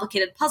more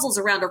complicated puzzles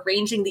around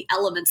arranging the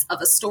elements of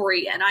a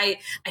story. And I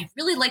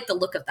really like the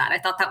look of that. I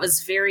thought that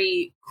was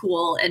very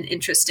cool and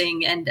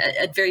interesting and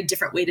a very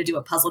different way to do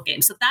a puzzle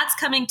game. So that's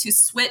coming to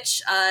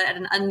Switch at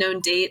an unknown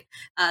date.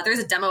 There's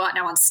a demo out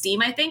now on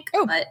Steam, I think,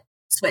 but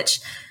Switch.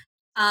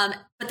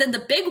 But then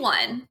the big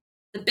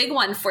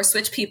one for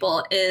Switch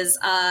people is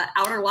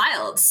Outer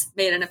Wilds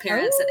made an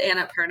appearance at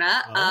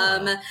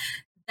Annapurna.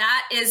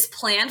 That is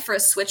planned for a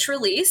Switch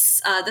release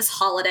this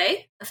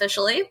holiday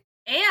officially.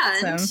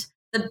 And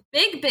the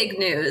big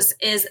news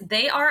is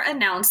they are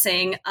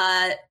announcing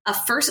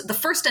the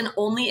first and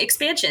only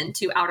expansion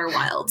to Outer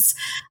Wilds.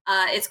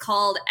 It's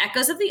called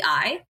Echoes of the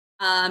Eye.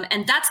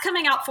 And that's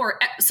coming out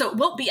so it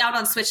won't be out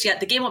on Switch yet.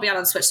 The game won't be out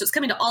on Switch. So it's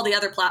coming to all the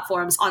other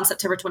platforms on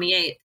September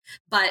 28th.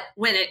 But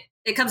when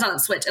it comes out on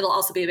Switch, it'll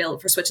also be available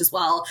for Switch as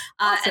well.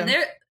 Awesome.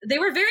 And they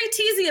were very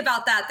teasy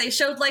about that. They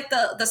showed like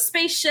the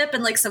spaceship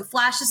and like some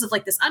flashes of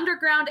like this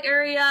underground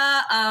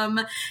area.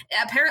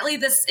 Apparently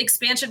this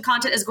expansion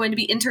content is going to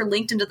be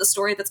interlinked into the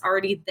story that's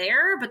already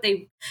there, but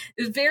they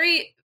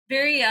very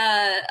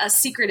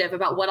secretive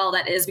about what all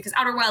that is, because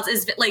Outer Wilds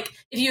is like,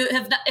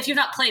 if you've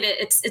not played it,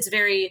 it's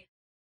very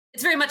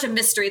much a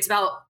mystery. It's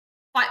about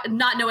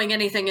not knowing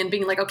anything and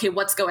being like, okay,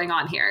 what's going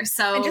on here?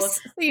 So, and just,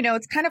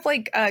 it's kind of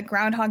like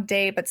Groundhog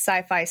Day, but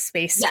sci-fi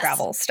space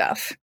travel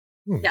stuff.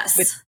 Yes.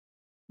 With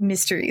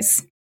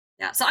mysteries.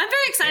 Yeah. So I'm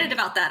very excited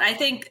about that. I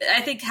think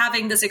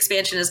having this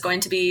expansion is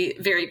going to be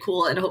very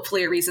cool and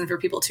hopefully a reason for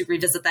people to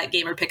revisit that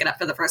game or pick it up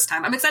for the first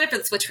time. I'm excited for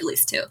the Switch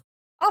release too.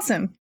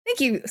 Awesome. Thank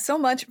you so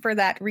much for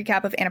that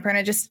recap of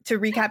Annapurna. Just to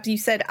recap, you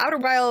said Outer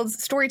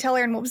Wilds,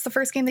 Storyteller, and what was the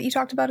first game that you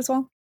talked about as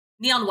well?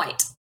 Neon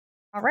White.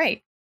 All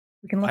right.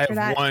 We can look for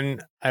that. I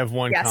have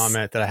one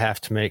comment that I have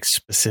to make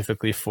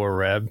specifically for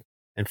Reb,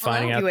 and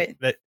finding out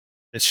that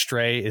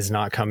Stray is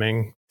not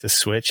coming to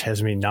Switch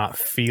has me not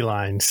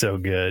feline so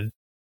good.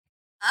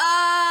 Oh.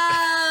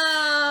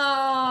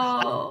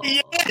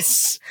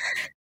 Yes.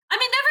 I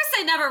mean, never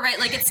say never, right?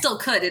 Like it still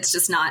could. It's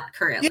just not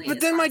currently. Yeah, but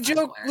then my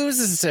joke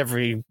loses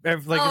every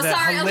that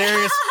sorry.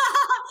 hilarious.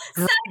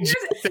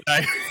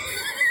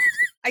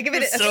 I give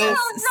it a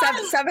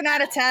 7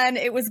 out of 10.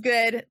 It was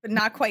good, but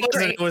not quite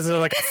great. It was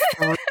like a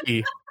 3. A 3. No,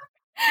 man,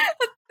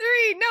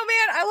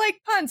 I like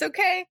puns,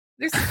 okay?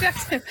 They're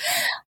subjective.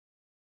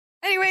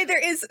 Anyway, there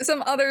is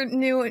some other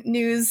new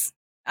news.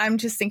 I'm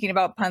just thinking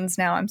about puns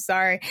now. I'm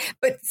sorry.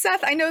 But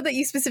Seth, I know that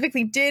you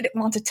specifically did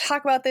want to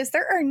talk about this.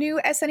 There are new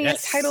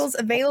SNES titles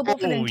available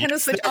for Nintendo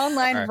Switch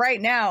Online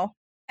right now.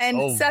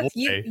 And Seth,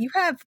 you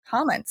have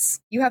comments.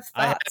 You have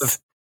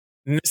thoughts.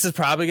 This is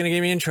probably going to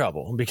get me in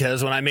trouble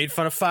because when I made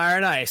fun of Fire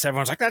and Ice,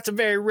 everyone's like, that's a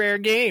very rare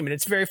game and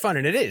it's very fun.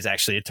 And it is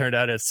actually. It turned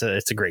out it's a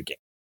great game.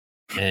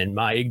 And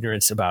my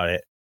ignorance about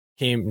it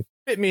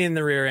bit me in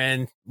the rear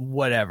end,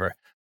 whatever.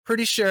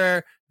 Pretty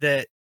sure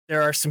that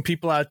there are some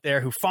people out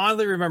there who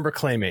fondly remember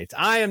Claymates.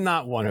 I am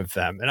not one of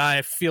them. And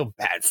I feel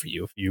bad for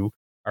you if you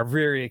are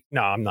no,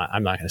 I'm not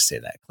going to say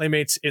that.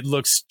 Claymates, it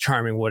looks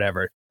charming,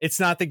 whatever. It's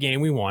not the game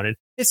we wanted.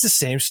 It's the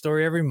same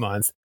story every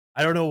month.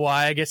 I don't know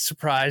why I get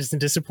surprised and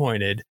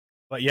disappointed.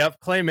 But yep,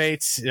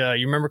 Claymates.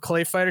 You remember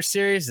Clay Fighter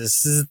series?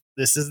 This is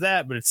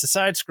that, but it's a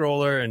side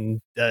scroller,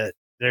 and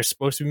they're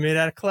supposed to be made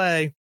out of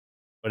clay,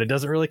 but it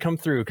doesn't really come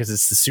through because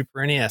it's the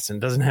Super NES and it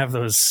doesn't have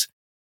those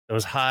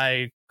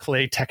high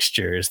clay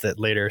textures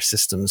that later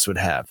systems would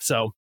have.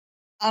 So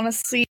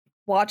honestly,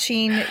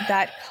 watching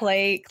that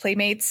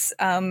Claymates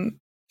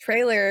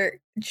trailer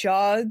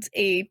jogged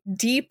a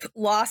deep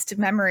lost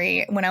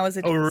memory when I was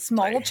a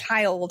small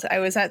child. I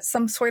was at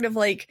some sort of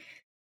like,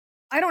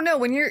 I don't know,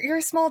 when you're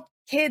a small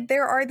kid,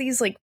 there are these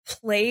like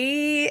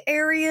play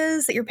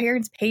areas that your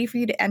parents pay for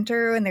you to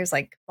enter, and there's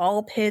like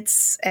ball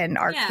pits and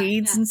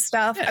arcades and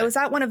stuff. I was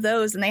at one of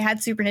those, and they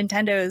had Super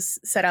Nintendos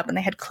set up, and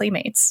they had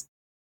Claymates.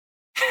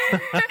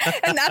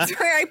 And that's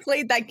where I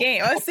played that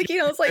game. I was thinking,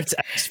 I was like, it's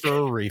asked for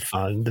a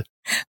refund.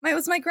 It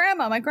was my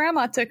grandma. My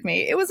grandma took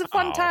me. It was a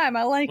fun time.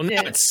 I liked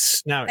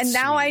it.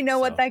 Now I know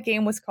what that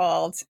game was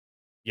called.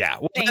 Yeah,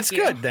 well, that's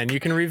good. Then you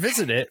can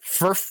revisit it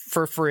for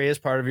free as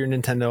part of your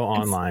Nintendo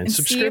Online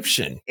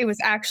subscription. It was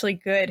actually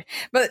good.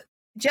 But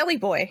Jelly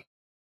Boy,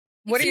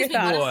 what are your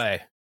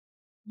thoughts?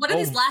 What are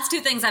these last two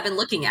things I've been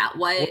looking at?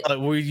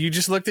 Well, you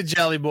just looked at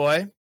Jelly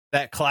Boy,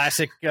 that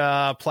classic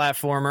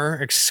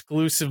platformer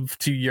exclusive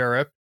to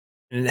Europe,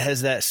 and it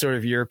has that sort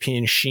of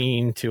European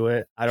sheen to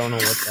it. I don't know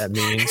what that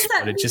means,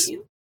 but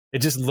it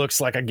just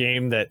looks like a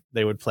game that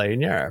they would play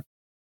in Europe.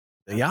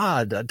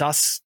 Ja,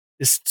 das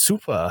ist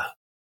super.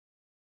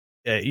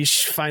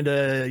 Ich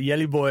finde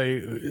Jelly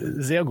Boy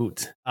sehr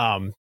gut.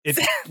 It's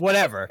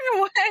whatever.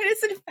 What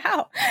is it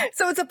about?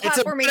 So it's a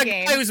platforming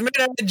game. It was made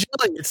out of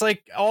jelly. It's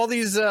like all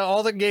these,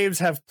 all the games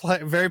have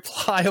very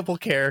pliable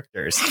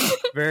characters,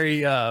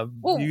 very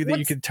that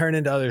you can turn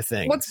into other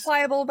things. What's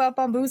pliable about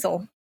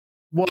Bamboozle?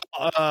 Well,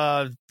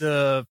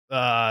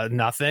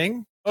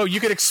 nothing. Oh, you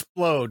could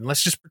explode.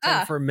 Let's just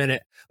pretend for a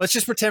minute. Let's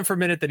just pretend for a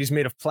minute that he's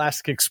made of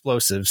plastic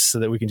explosives, so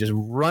that we can just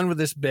run with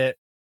this bit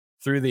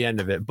through the end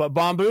of it. But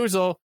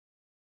Bamboozle,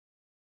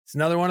 it's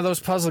another one of those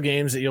puzzle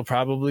games that you'll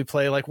probably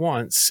play like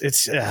once.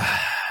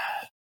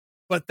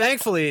 But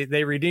thankfully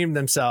they redeemed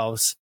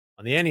themselves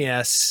on the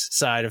NES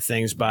side of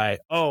things by,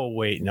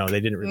 they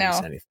didn't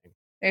release anything.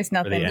 There's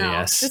nothing. The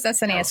NES. Just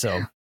SNES.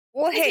 So,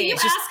 well, hey, you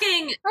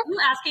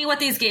asking what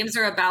these games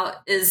are about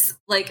is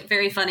like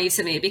very funny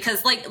to me,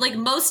 because like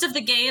most of the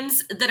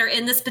games that are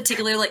in this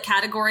particular like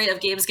category of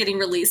games getting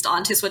released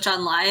onto Switch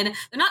Online,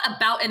 they're not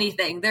about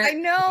anything. I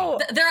know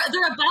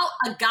they're about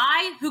a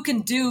guy who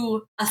can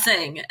do a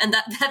thing, and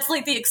that's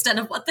like the extent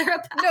of what they're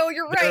about. No,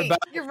 you're right.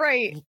 You're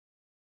right.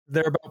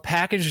 They're about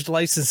packaged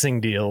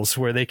licensing deals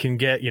where they can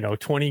get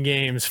 20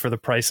 games for the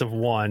price of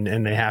one,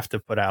 and they have to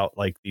put out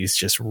like these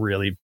just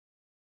really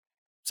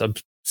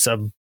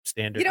substandard.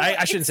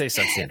 I shouldn't say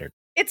substandard.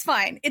 It's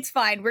fine. It's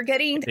fine. We're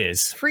getting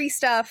free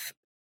stuff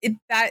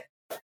that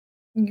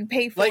you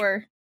pay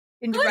for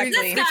indirectly.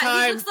 Who is this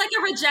guy? He looks like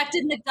a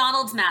rejected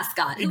McDonald's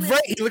mascot.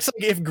 Right. He looks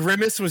like if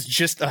Grimace was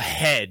just a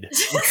head.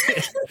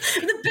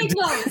 The big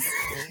nose.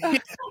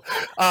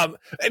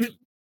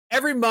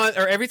 Every month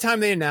or every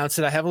time they announce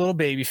it, I have a little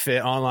baby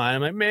fit online.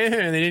 I'm like, man,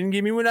 they didn't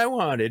give me what I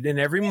wanted. And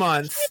every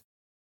month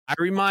I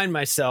remind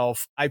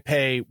myself I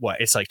pay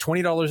it's like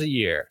 $20 a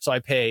year. So I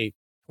pay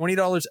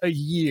 $20 a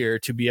year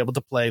to be able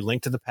to play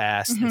Link to the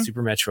Past and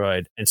Super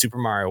Metroid and Super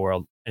Mario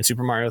World and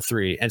Super Mario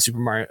 3 and Super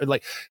Mario,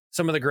 like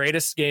some of the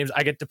greatest games.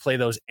 I get to play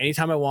those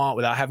anytime I want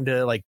without having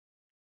to like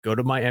go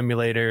to my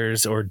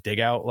emulators or dig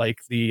out like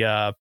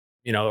the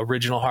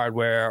original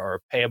hardware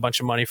or pay a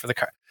bunch of money for the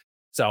car.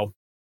 So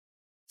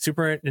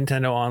Super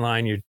Nintendo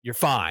Online, you're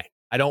fine.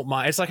 I don't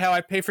mind. It's like how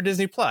I pay for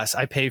Disney Plus.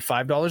 I pay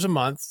 $5 a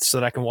month so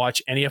that I can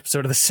watch any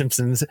episode of The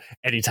Simpsons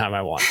anytime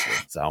I want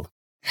to. So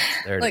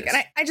there it is.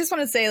 And I just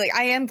want to say, like,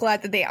 I am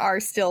glad that they are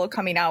still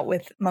coming out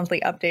with monthly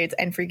updates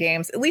and free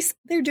games. At least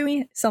they're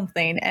doing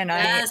something, and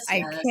I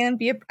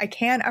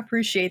can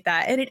appreciate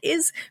that. And it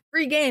is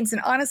free games.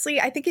 And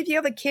honestly, I think if you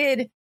have a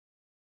kid,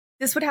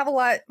 this would have a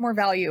lot more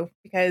value,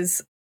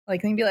 because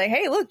like they'd be like,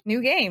 "Hey, look,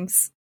 new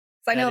games."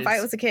 So I know if I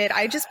was a kid,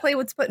 I just play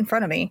what's put in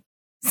front of me.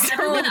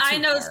 Everyone I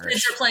know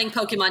kids are playing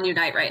Pokemon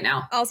Unite right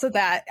now. Also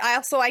that.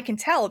 I can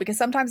tell, because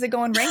sometimes they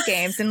go in ranked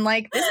games and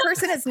like, this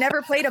person has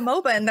never played a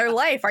MOBA in their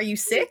life. Are you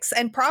 6?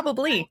 And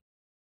probably.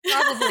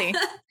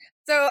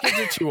 So kids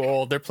are too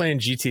old. They're playing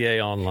GTA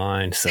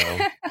Online, so.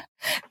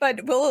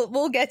 But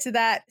we'll get to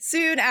that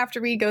soon after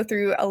we go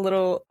through a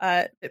little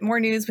bit more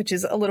news, which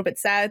is a little bit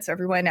sad. So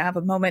everyone have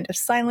a moment of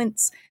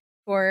silence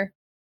for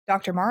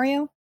Dr.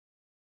 Mario.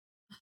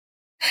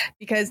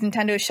 Because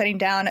Nintendo is shutting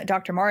down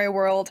Dr. Mario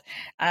World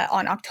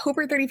on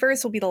October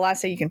 31st will be the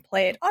last day you can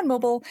play it on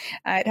mobile.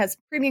 It has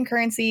premium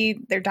currency.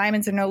 Their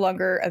diamonds are no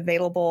longer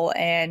available,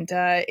 and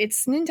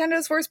it's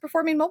Nintendo's worst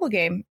performing mobile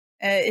game.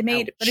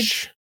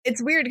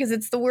 It's weird because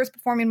it's the worst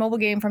performing mobile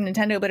game from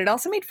Nintendo, but it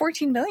also made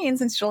 14 million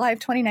since July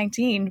of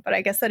 2019. But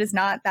I guess that is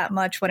not that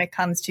much when it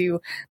comes to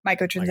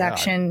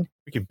microtransaction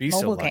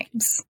mobile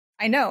games.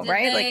 I know,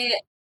 right?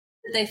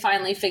 Did they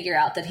finally figure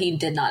out that he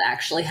did not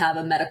actually have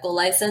a medical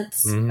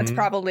license? Mm-hmm. That's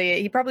probably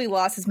it. He probably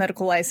lost his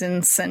medical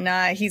license, and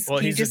he's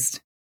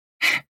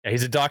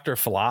a doctor of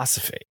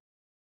philosophy.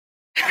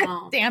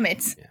 Oh. Damn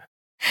it. Yeah.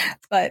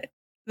 But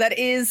that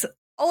is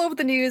all over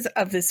the news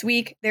of this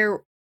week.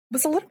 There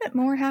was a little bit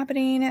more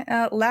happening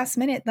last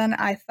minute than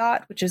I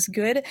thought, which is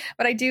good.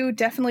 But I do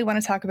definitely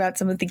want to talk about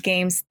some of the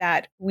games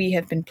that we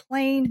have been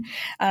playing.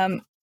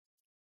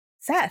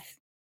 Seth.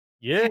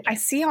 Yeah. I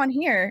see on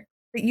here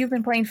that you've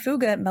been playing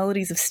Fuga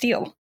Melodies of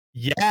Steel.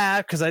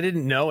 Yeah, because I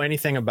didn't know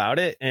anything about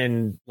it,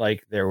 and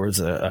like there was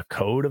a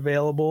code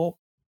available,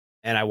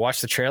 and I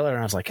watched the trailer and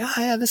I was like, oh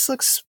yeah, this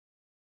looks,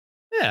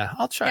 yeah,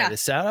 I'll try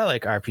this out. I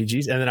like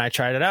RPGs, and then I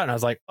tried it out and I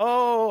was like,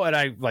 oh, and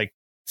I like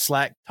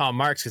slacked Tom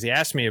Marks because he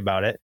asked me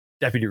about it,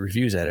 deputy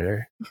reviews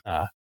editor,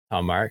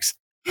 Tom Marks.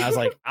 I was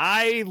like,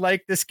 I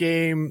like this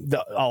game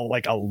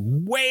like a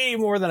way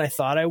more than I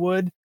thought I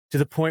would, to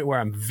the point where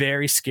I'm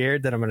very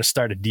scared that I'm going to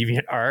start a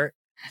DeviantArt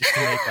just to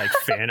make like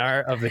fan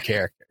art of the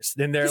characters.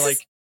 Then they're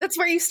like, that's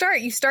where you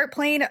start. You start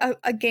playing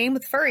a game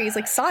with furries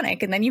like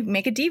Sonic, and then you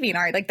make a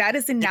DeviantArt. Like that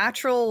is the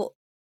natural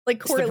like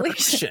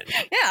correlation.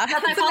 Yeah,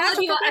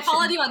 I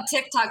followed you on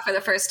TikTok for the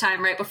first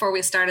time right before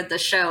we started the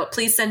show.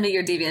 Please send me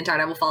your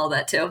DeviantArt. I will follow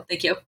that too.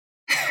 Thank you.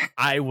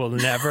 I will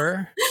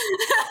never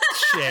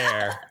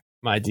share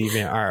my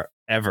DeviantArt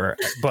ever,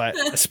 but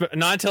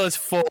not until it's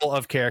full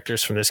of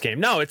characters from this game.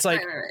 No, it's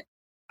like right.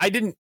 I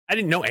didn't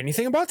know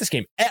anything about this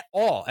game at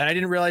all, and I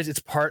didn't realize it's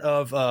part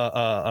of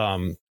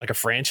like a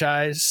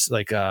franchise,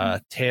 like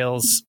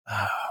Tales.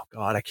 Oh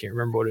God, I can't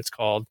remember what it's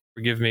called.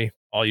 Forgive me,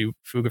 all you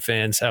Fuga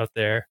fans out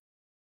there.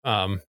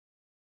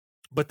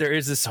 But there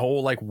is this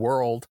whole like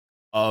world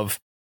of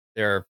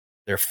their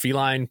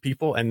feline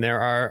people, and there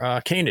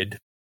are canid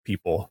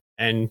people,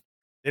 and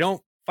they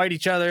don't fight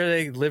each other.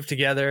 They live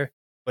together.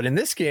 But in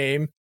this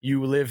game,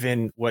 you live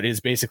in what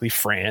is basically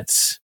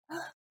France,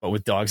 but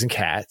with dogs and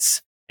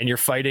cats, and you're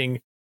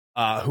fighting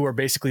who are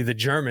basically the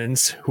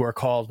Germans, who are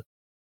called,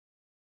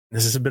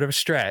 this is a bit of a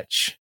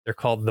stretch, they're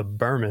called the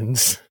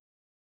Burmans.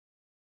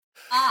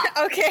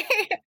 Okay.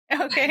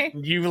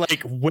 You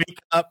like wake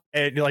up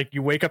and like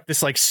you wake up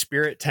this like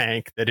spirit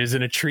tank that is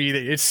in a tree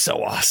that it's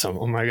so awesome.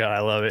 Oh my God,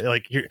 I love it.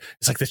 Like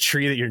it's like the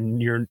tree that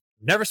you're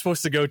never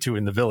supposed to go to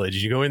in the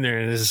village. You go in there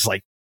and there's this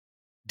like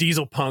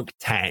diesel punk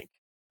tank,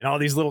 and all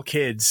these little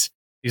kids,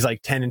 these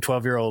like 10 and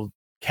 12-year-old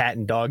cat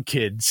and dog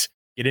kids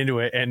get into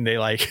it, and they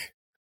like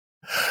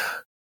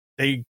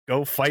they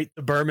go fight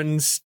the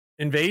Burmans'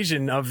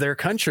 invasion of their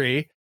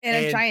country in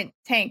a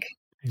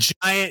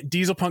giant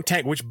diesel punk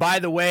tank, which by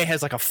the way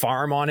has like a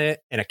farm on it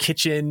and a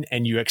kitchen,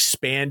 and you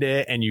expand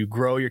it and you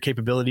grow your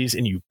capabilities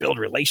and you build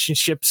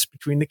relationships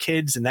between the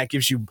kids, and that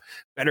gives you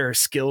better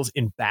skills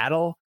in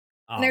battle.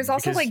 And there's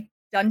also like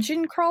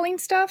dungeon crawling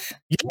stuff.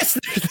 Yes,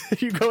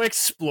 you go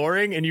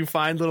exploring and you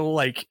find little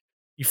like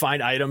you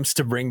find items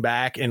to bring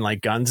back and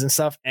like guns and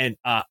stuff. And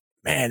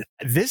man,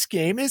 this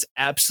game is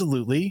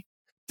absolutely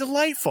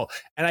delightful.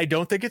 And I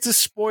don't think it's a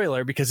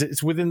spoiler because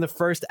it's within the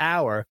first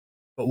hour.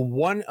 But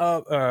one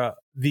of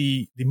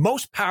the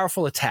most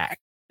powerful attack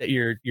that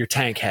your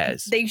tank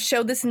has. They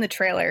showed this in the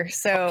trailer,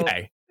 so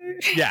okay.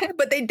 Yeah,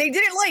 but they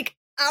didn't like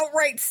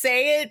outright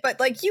say it, but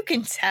like you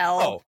can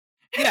tell. Oh,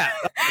 yeah.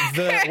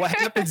 What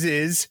happens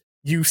is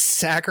you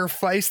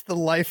sacrifice the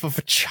life of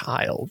a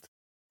child.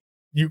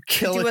 You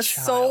kill a child.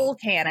 soul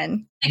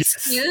cannon.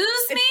 Excuse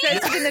me?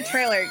 It says it in the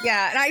trailer.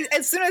 Yeah. And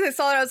as soon as I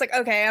saw it, I was like,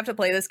 okay, I have to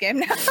play this game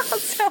now.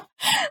 So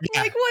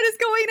like, what is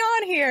going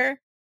on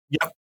here?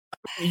 Yep.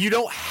 You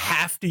don't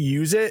have to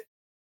use it,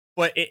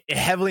 but it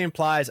heavily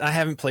implies, I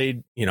haven't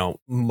played,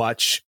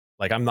 much,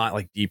 like I'm not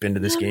like deep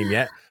into this game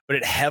yet, but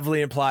it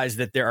heavily implies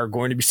that there are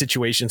going to be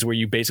situations where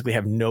you basically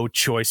have no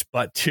choice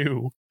but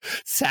to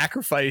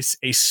sacrifice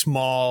a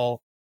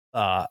small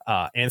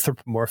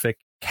anthropomorphic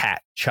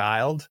cat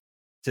child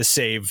to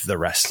save the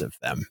rest of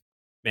them.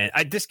 Man,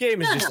 this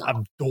game is just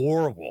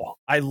adorable.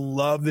 I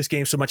love this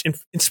game so much,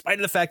 in spite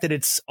of the fact that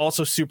it's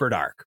also super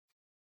dark,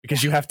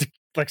 because you have to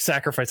like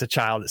sacrifice a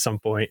child at some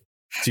point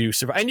to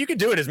survive, and you can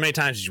do it as many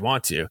times as you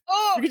want to.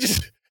 Oh, you can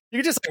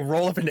just like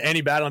roll up into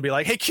any battle and be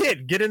like, "Hey,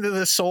 kid, get into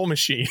the soul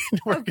machine.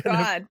 We're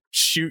gonna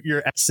shoot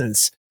your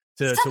essence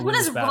to win what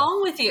this is battle."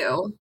 wrong with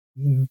you?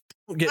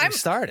 Get me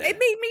started. It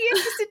made me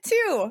interested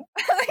too.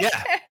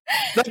 Yeah,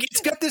 like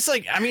it's got this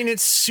like, I mean,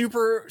 it's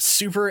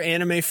super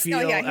anime feel.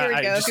 Oh yeah, here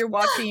we go. If you're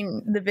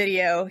watching the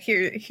video,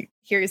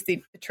 here's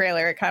the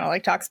trailer. It kind of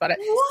like talks about it.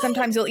 What?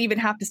 Sometimes you'll even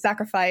have to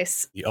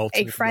sacrifice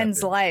a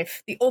friend's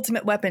life. The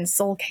ultimate weapon,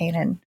 soul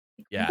cannon.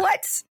 Yeah.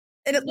 What?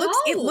 And it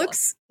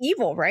looks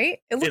evil, right?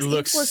 It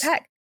looks evil as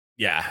heck.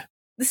 Yeah.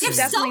 If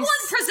someone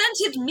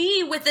presented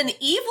me with an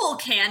evil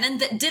cannon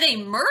that did a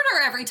murder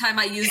every time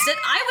I used it,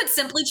 I would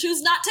simply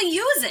choose not to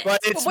use it. But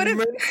it's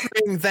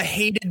murdering the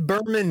hated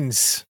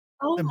Burmans.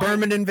 The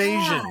Burman invasion.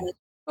 God.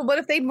 But what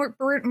if they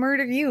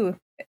murder you?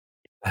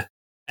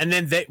 And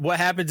then what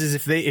happens is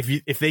if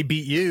they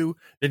beat you,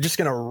 they're just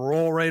gonna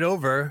roll right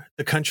over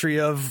the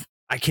country of,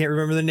 I can't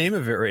remember the name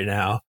of it right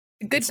now.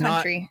 Good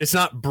country. It's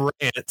not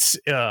France,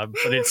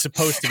 but it's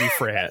supposed to be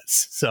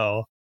France.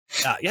 So.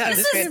 Yeah,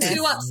 this is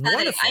too upsetting.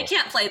 Wonderful. I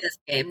can't play this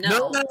game.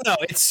 No.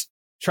 It's,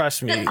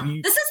 trust me.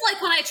 This is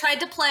like when I tried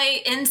to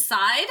play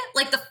Inside,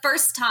 like the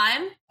first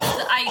time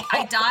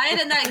I died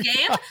in that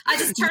game. I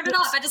just turned it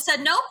off. I just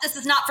said, nope, this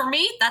is not for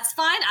me. That's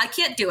fine. I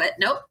can't do it.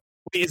 Nope.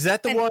 Wait, is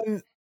that the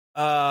one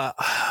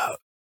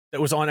that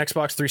was on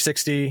Xbox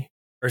 360?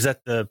 Or is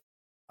that the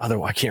other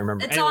one? I can't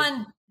remember. It's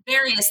on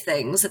various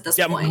things at this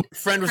Yeah, point. my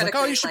friend was like,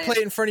 "Oh, you should play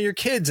it in front of your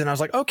kids," and I was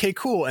like, "Okay,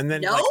 cool." And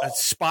then like a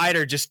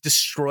spider just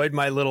destroyed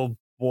my little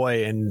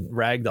boy and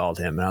ragdolled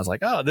him, and I was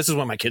like, "Oh, this is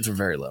when my kids were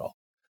very little."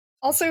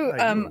 Also,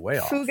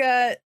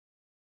 Fuga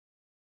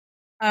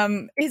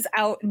is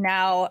out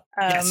now.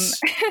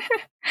 Yes.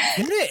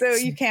 So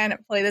you can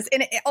play this.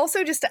 And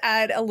also, just to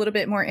add a little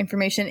bit more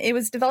information, it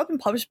was developed and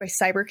published by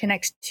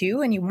CyberConnect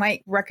 2, and you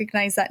might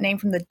recognize that name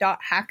from the Dot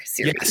Hack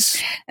series.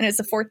 Yes. And it's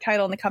the fourth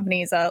title in the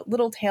company's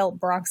Little Tail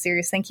Bronx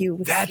series. Thank you,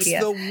 Wikipedia. That's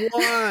the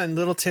one,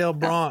 Little Tail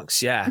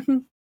Bronx. Yeah.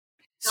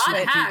 Dot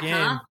Hack,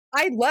 huh?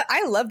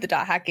 I love the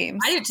Dot Hack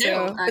games. I do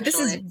too. But this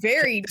is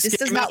this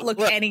does not look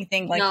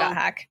anything like Dot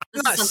Hack.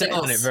 I'm not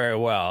selling it very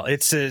well.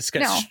 It's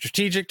got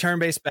strategic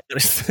turn-based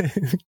battles.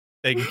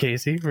 Thank you,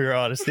 Casey, for your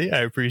honesty. I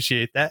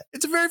appreciate that.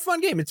 It's a very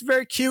fun game. It's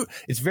very cute.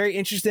 It's very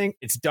interesting.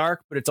 It's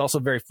dark, but it's also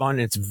very fun.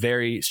 And it's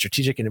very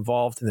strategic and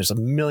involved. And there's a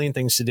million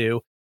things to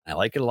do. I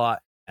like it a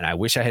lot. And I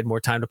wish I had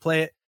more time to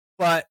play it.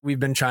 But we've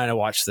been trying to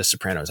watch The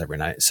Sopranos every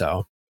night.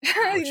 So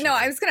no,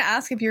 I was going to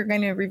ask if you were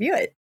going to review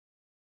it.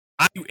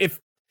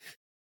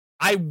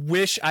 I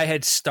wish I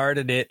had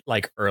started it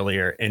like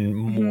earlier and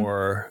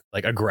more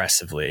like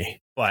aggressively,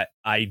 but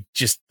I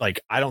just like,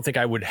 I don't think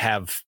I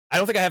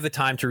have the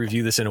time to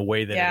review this in a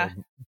way that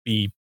it'll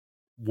be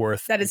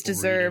worth that is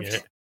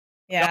deserved.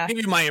 Yeah. I'll give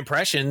you my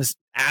impressions.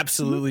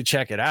 Absolutely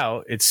check it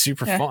out. It's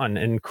super fun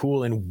and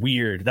cool and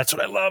weird. That's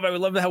what I love. I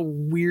love how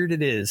weird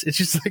it is. It's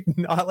just like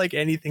not like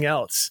anything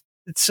else.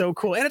 It's so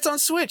cool. And it's on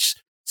Switch.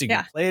 So you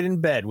can play it in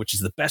bed, which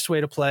is the best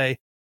way to play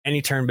any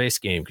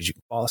turn-based game, because you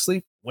can fall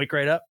asleep, wake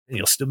right up, and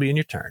you'll still be in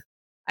your turn.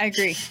 I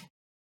agree.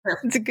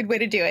 It's a good way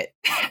to do it.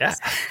 Yeah.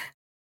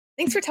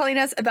 Thanks for telling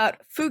us about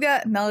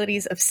Fuga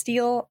Melodies of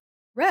Steel.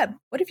 Reb,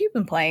 what have you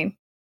been playing?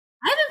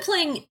 I've been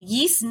playing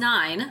Ys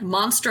 9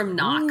 Monstrum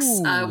Nox,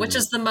 which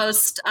is the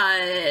most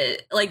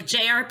like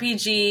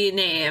JRPG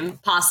name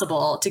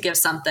possible to give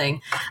something.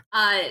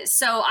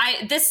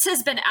 This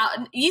has been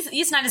out.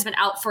 Ys 9 has been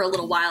out for a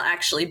little while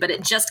actually, but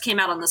it just came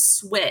out on the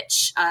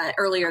Switch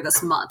earlier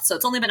this month. So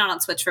it's only been out on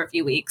Switch for a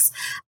few weeks.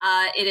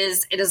 It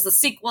is the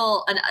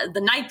sequel, the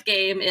ninth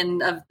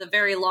game of the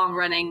very long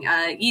running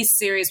Ys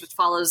series, which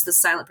follows the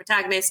silent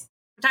protagonist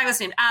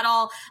named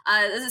Adol.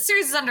 The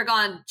series has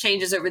undergone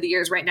changes over the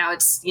years. Right now,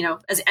 it's,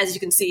 as you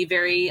can see,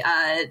 very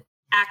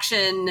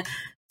action,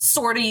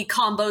 sorty,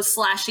 combo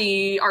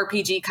slashy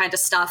RPG kind of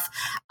stuff.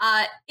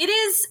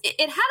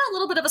 It had a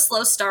little bit of a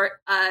slow start.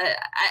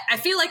 I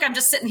feel like I'm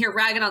just sitting here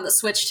ragging on the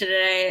Switch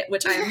today,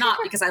 which I am not,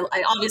 because I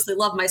obviously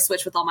love my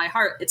Switch with all my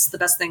heart. It's the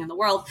best thing in the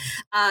world.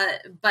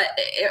 But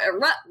it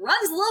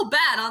runs a little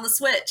bad on the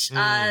Switch.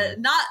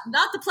 Not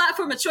the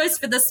platform of choice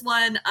for this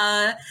one.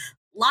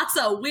 Lots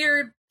of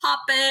weird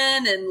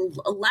pop-in and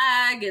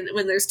lag, and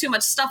when there's too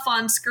much stuff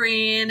on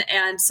screen,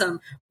 and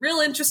some real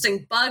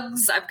interesting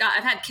bugs. I've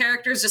had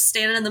characters just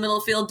standing in the middle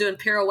of the field doing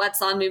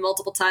pirouettes on me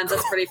multiple times.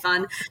 That's pretty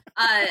fun.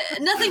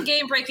 Nothing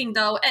game-breaking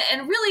though,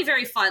 and really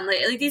very fun.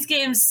 Like these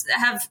games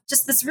have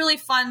just this really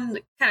fun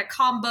kind of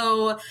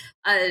combo,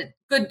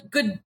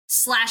 good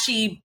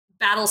slashy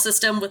battle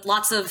system with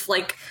lots of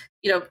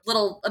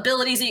little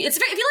abilities. If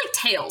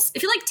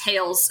you like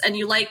Tales and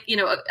you like,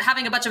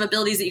 having a bunch of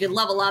abilities that you can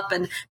level up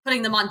and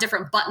putting them on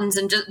different buttons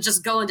and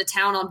just going to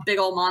town on big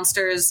old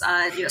monsters,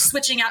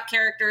 switching out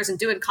characters and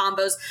doing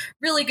combos,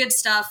 really good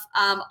stuff.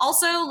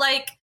 Also,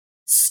 like,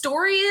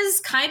 story is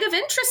kind of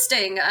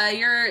interesting.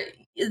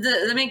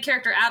 The main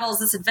character, Adol, is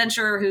this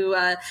adventurer who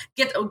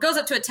goes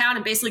up to a town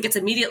and basically gets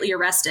immediately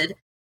arrested.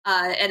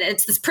 And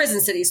it's this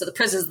prison city, so the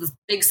prison is the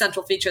big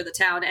central feature of the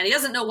town, and he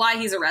doesn't know why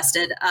he's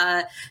arrested.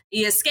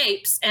 He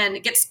escapes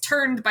and gets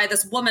turned by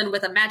this woman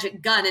with a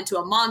magic gun into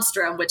a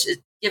monstrum, which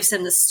gives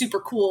him this super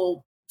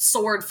cool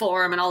sword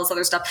form and all this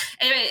other stuff.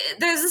 Anyway,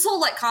 there's this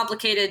whole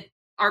complicated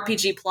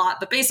RPG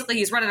plot, but basically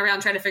he's running around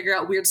trying to figure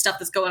out weird stuff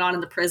that's going on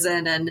in the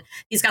prison, and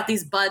he's got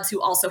these buds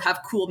who also have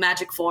cool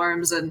magic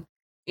forms, and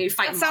you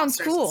fight. That sounds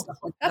cool.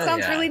 That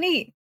sounds really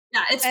neat.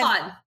 Yeah, it's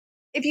fun.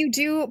 If you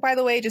do, by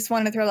the way, just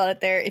wanted to throw that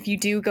out there, if you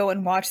do go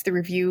and watch the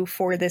review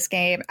for this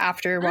game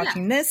after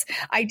watching this,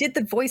 I did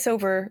the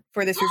voiceover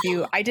for this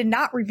review. I did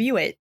not review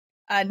it.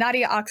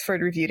 Nadia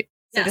Oxford reviewed it.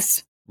 So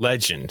just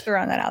legend.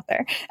 Throwing that out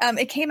there.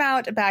 It came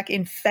out back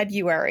in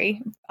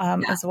February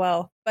as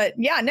well. But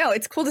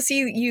it's cool to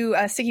see you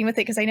sticking with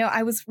it, because I know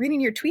I was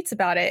reading your tweets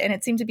about it and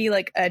it seemed to be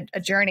like a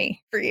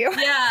journey for you.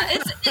 Yeah,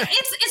 it's one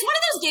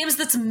of those games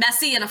that's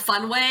messy in a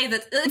fun way.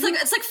 That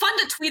it's like fun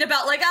to tweet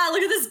about, like,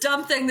 look at this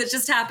dumb thing that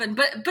just happened.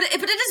 But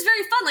it is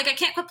very fun. Like, I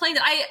can't quit playing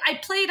it. I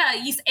played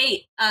Ys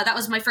 8. That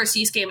was my first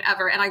Ys game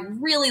ever, and I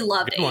really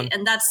loved 8.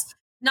 And that's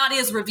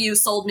Nadia's review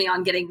sold me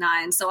on getting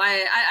 9. So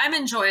I'm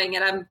enjoying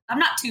it. I'm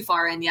not too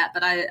far in yet,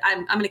 but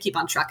I'm going to keep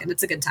on trucking.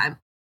 It's a good time.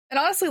 It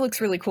honestly looks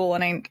really cool,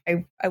 and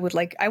I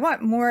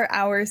want more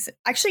hours.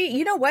 Actually,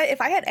 you know what? If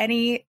I had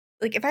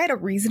if I had a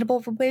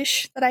reasonable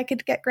wish that I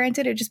could get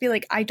granted, it'd just be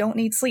like, I don't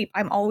need sleep.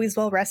 I'm always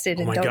well rested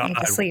and don't need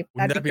to sleep.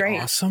 That'd be great.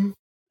 Awesome.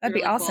 That'd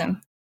be awesome.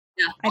 Cool.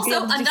 Yeah. I'd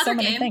also,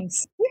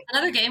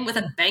 another game with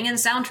a banging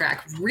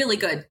soundtrack. Really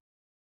good.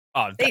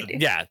 Oh,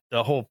 yeah,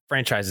 the whole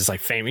franchise is like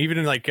famous. Even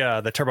in like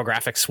the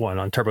TurboGrafx one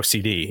on Turbo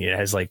CD, it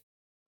has like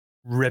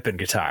ripping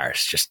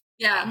guitars. Just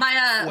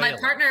my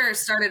partner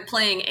started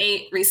playing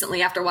 8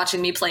 recently after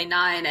watching me play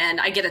 9, and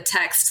I get a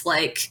text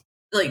like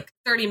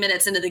 30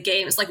 minutes into the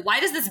game. It's like, why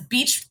does this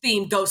beach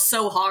theme go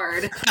so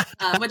hard?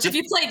 Which if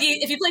you play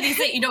these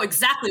 8, you know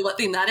exactly what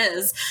theme that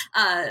is.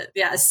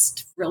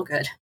 It's real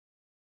good.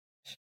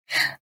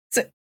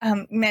 So,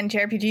 man,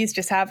 JRPGs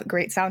just have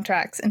great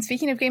soundtracks. And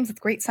speaking of games with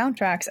great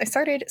soundtracks, I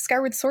started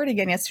Skyward Sword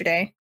again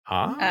yesterday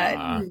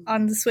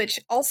on the Switch.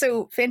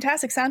 Also,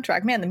 fantastic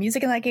soundtrack. Man, the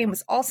music in that game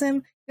was awesome.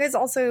 You guys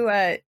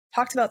also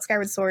talked about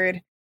Skyward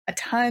Sword a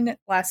ton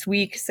last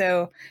week,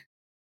 so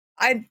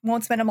I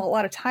won't spend a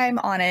lot of time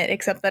on it,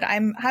 except that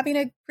I'm having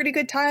a pretty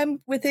good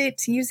time with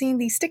it using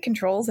the stick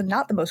controls and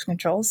not the motion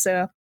controls.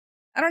 So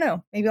I don't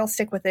know. Maybe I'll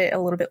stick with it a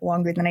little bit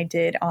longer than I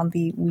did on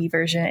the Wii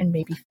version and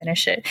maybe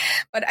finish it.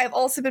 But I've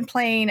also been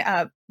playing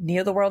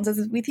Neo the World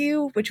Ends With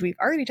You, which we've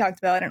already talked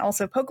about, and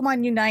also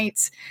Pokemon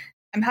Unite.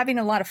 I'm having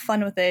a lot of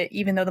fun with it,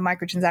 even though the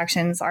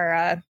microtransactions are...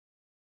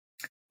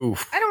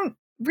 I don't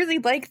really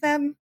like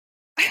them.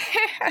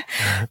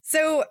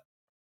 So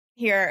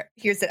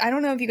here's it. I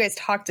don't know if you guys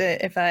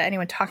if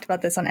anyone talked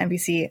about this on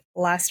NBC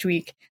last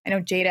week. I know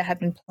Jada had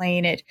been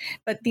playing it,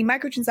 but the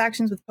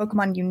microtransactions with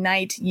Pokemon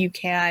Unite, you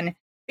can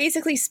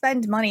basically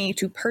spend money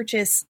to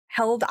purchase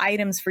held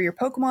items for your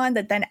Pokemon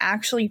that then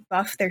actually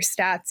buff their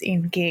stats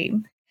in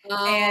game.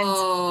 And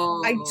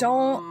I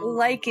don't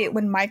like it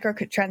when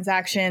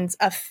microtransactions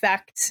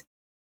affect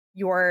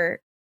your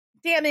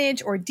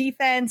damage or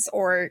defense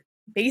or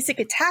basic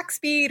attack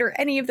speed or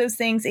any of those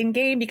things in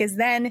game, because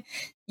then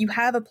you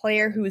have a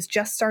player who is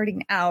just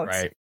starting out.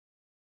 Right.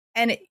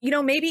 And,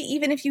 maybe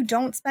even if you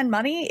don't spend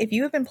money, if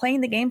you have been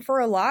playing the game for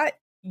a lot,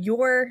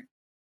 your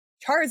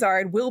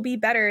Charizard will be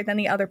better than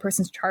the other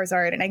person's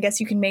Charizard. And I guess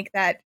you can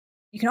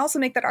also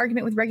make that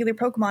argument with regular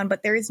Pokemon,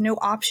 but there is no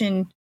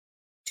option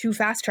to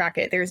fast track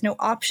it. There is no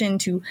option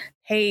to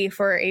pay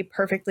for a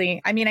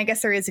perfectly, I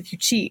guess there is if you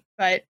cheat,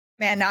 but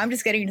man, now I'm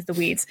just getting into the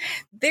weeds.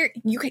 There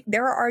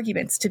are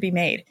arguments to be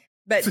made,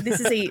 but this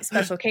is a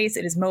special case.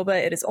 It is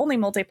MOBA. It is only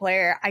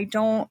multiplayer.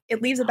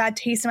 It leaves a bad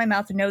taste in my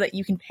mouth to know that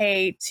you can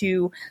pay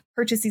to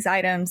purchase these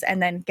items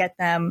and then get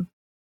them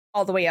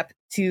all the way up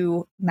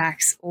to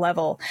max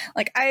level.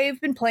 Like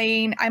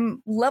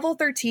I'm level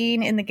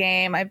 13 in the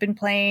game. I've been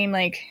playing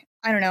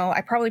I don't know,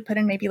 I probably put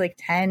in maybe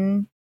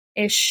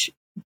 10-ish,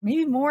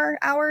 maybe more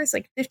hours,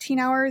 15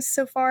 hours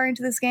so far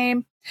into this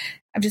game.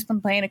 I've just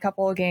been playing a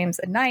couple of games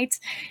a night,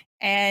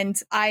 and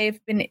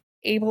I've been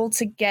able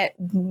to get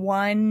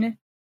one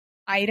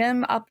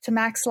item up to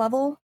max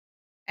level,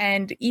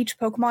 and each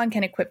Pokemon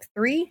can equip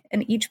 3,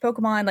 and each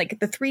Pokemon,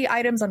 the 3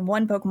 items on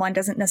one Pokemon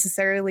doesn't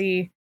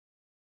necessarily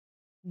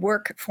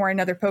work for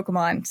another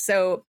Pokemon.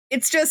 So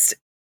it's just,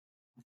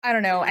 I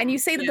don't know. And you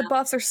say that the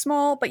buffs are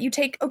small, but you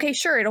take, okay,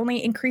 sure, it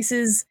only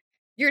increases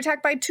your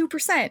attack by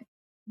 2%.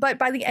 But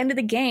by the end of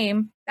the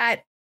game,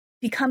 that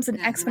becomes an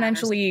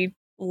exponentially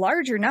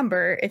larger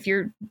number if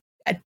you're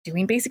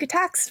doing basic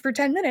attacks for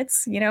 10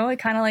 minutes. It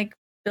kind of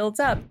builds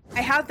up.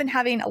 I have been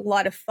having a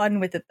lot of fun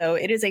with it, though.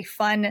 It is a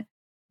fun,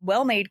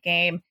 well-made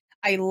game.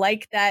 I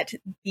like that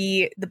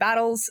the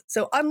battles,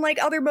 so unlike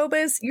other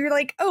MOBAs, you're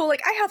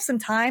I have some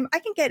time. I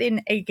can get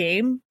in a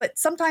game, but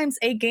sometimes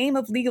a game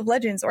of League of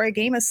Legends or a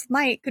game of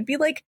Smite could be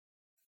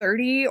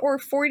 30 or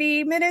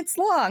 40 minutes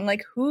long.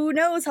 Who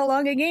knows how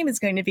long a game is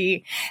going to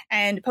be?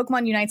 And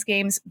Pokemon Unite's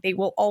games, they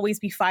will always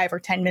be 5 or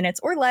 10 minutes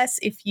or less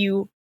if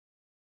you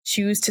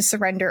choose to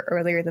surrender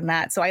earlier than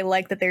that. So I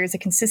like that there is a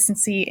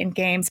consistency in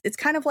games. It's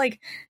kind of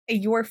like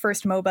your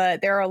first MOBA.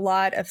 There are a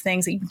lot of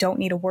things that you don't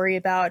need to worry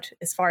about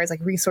as far as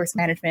resource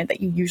management that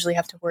you usually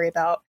have to worry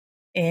about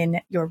in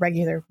your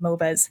regular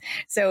MOBAs.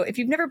 So if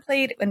you've never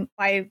played, and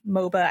by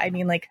MOBA, I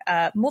mean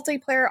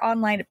multiplayer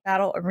online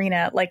battle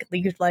arena like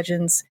League of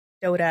Legends,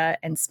 Dota,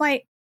 and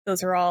Smite,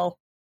 those are all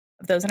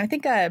of those. And I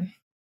think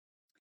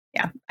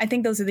I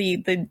think those are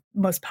the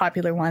most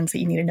popular ones that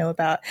you need to know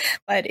about.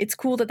 But it's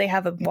cool that they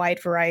have a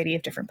wide variety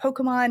of different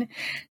Pokemon.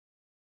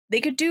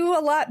 They could do a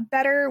lot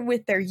better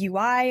with their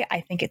UI.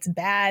 I think it's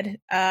bad.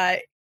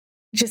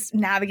 Just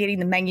navigating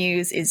the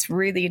menus is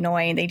really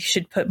annoying. They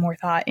should put more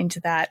thought into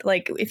that.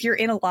 If you're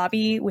in a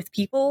lobby with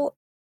people,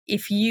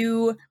 if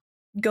you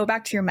go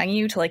back to your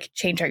menu to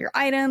change out your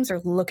items or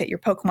look at your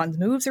Pokemon's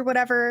moves or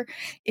whatever,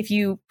 if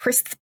you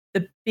press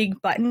the big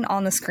button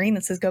on the screen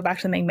that says go back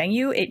to the main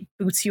menu, it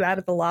boots you out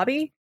of the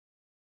lobby.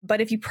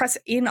 But if you press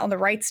in on the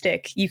right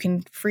stick, you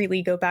can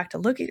freely go back to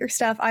look at your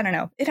stuff. I don't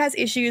know. It has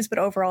issues, but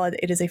overall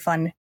it is a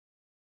fun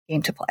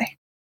game to play.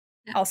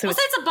 Also, I'll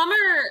say it's a bummer.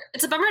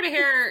 It's a bummer to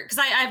hear, because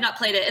I have not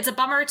played it. It's a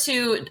bummer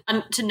to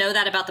know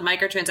that about the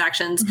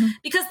microtransactions,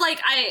 because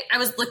I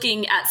was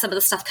looking at some of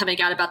the stuff coming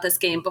out about this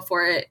game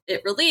before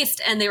it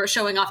released, and they were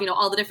showing off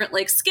all the different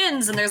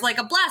skins, and there's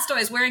a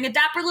Blastoise wearing a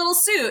dapper little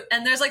suit,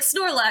 and there's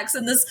Snorlax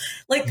in this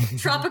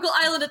tropical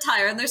island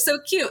attire, and they're so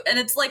cute, and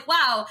it's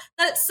wow,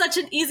 that's such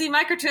an easy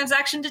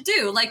microtransaction to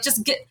do.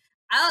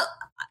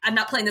 I'm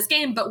not playing this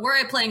game, but were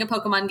I playing a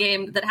Pokemon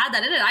game that had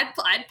that in it,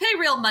 I'd pay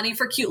real money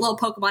for cute little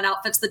Pokemon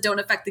outfits that don't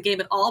affect the game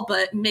at all,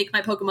 but make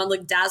my Pokemon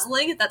look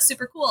dazzling. That's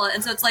super cool.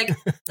 And so it's like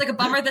a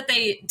bummer that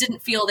they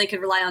didn't feel they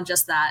could rely on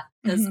just that,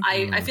 because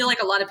I feel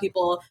like a lot of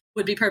people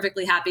would be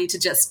perfectly happy to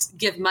just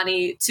give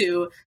money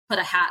to put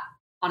a hat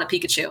on a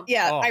Pikachu.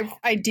 Yeah,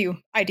 I do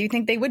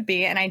think they would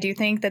be, and I do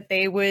think that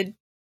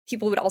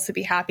people would also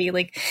be happy,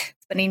 like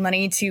spending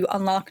money to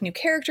unlock new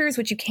characters,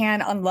 which you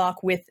can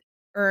unlock with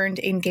earned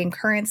in-game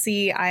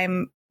currency.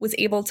 Was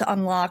able to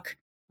unlock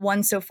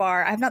one so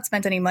far. I have not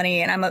spent any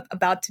money, and I'm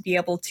about to be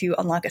able to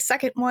unlock a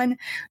second one.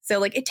 So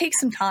like, it takes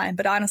some time,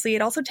 but honestly,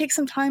 it also takes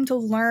some time to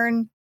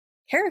learn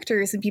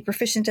characters and be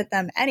proficient at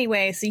them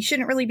anyway. So you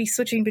shouldn't really be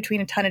switching between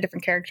a ton of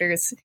different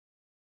characters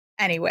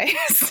anyway.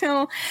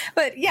 So,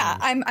 but yeah,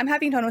 I'm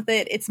having fun with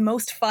it. It's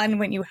most fun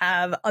when you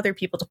have other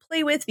people to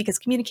play with, because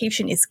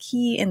communication is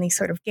key in these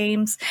sort of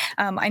games.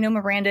 I know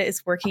Miranda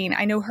is working.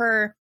 I know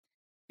her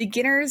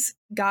beginner's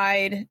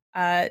guide,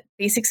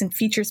 basics and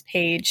features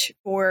page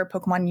for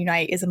Pokemon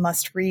Unite is a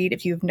must read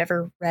if you've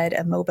never read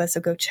a MOBA. So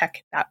go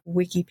check that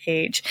wiki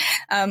page.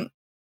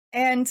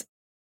 And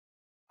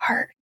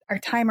our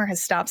timer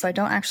has stopped, so I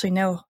don't actually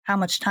know how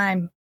much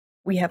time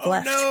we have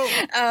left.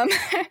 No.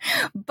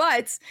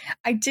 But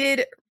I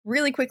did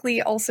really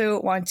quickly also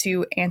want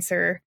to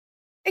answer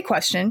a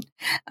question.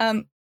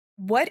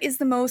 What is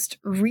the most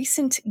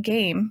recent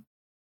game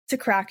to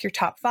crack your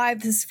top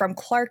 5? This is from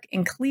Clark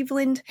in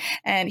Cleveland,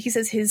 and he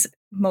says his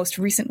most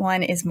recent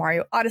one is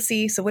Mario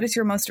Odyssey. So what is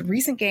your most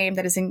recent game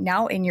that is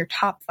now in your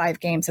top 5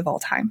 games of all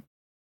time?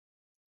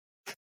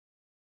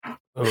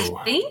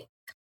 I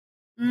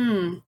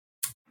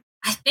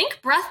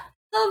think Breath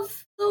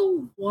of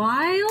the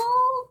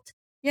Wild?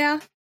 Yeah.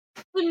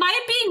 It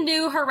might be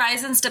New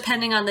Horizons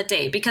depending on the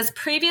day, because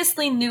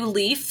previously New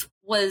Leaf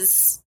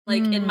was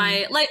like in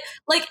my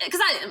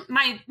because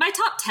my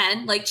top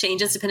 10 like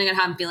changes depending on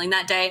how I'm feeling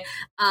that day.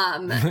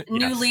 Yes.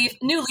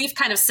 New Leaf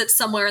kind of sits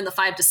somewhere in the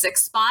 5 to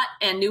 6 spot,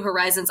 and New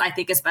Horizons I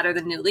think is better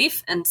than New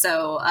Leaf. And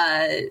so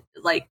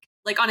like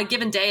on a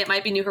given day it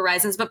might be New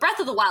Horizons, but Breath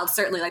of the Wild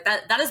certainly, like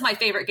that is my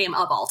favorite game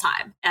of all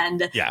time.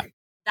 And yeah,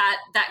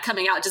 that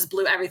coming out just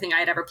blew everything I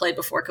had ever played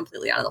before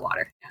completely out of the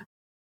water.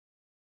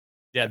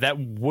 Yeah, that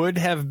would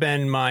have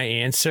been my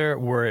answer.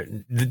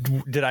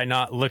 Did I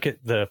not look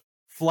at the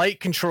flight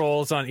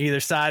controls on either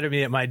side of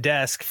me at my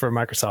desk for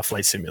Microsoft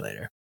Flight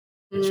Simulator,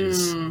 which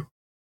is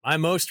my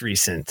most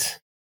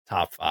recent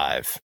top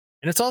 5.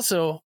 And it's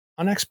also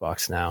on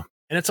Xbox now.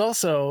 And it's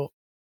also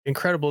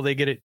incredible they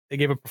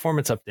gave a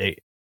performance update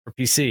for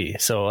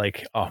PC. So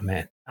like, oh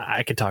man,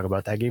 I could talk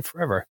about that game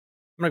forever.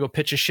 I'm going to go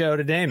pitch a show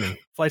to Damon.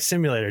 Flight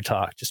Simulator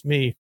talk. Just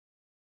me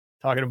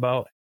talking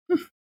about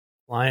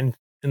flying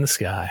in the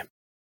sky.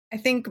 I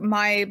think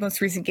my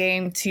most recent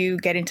game to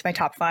get into my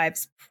top 5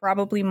 is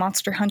probably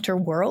Monster Hunter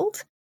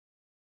World.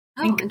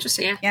 Oh,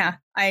 interesting. Yeah.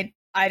 I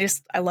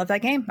love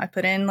that game. I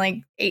put in like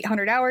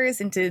 800 hours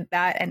into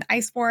that and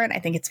Iceborne. I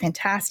think it's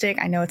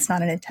fantastic. I know it's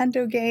not a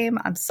Nintendo game.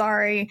 I'm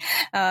sorry.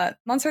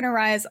 Monster Hunter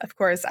Rise, of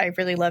course, I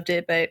really loved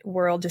it, but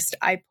World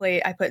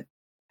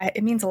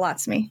it means a lot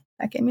to me.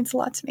 That game means a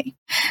lot to me.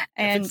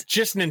 And if it's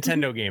just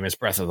Nintendo game is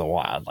Breath of the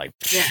Wild, like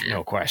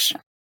no question.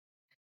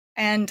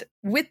 And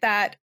with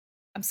that,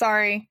 I'm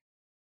sorry.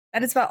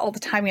 That is about all the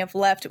time we have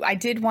left. I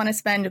did want to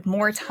spend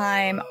more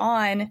time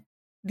on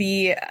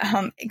the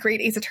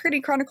Great Ace Attorney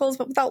Chronicles,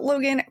 but without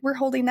Logan, we're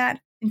holding that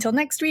until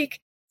next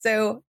week.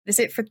 So that's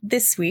it for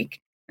this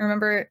week.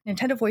 Remember,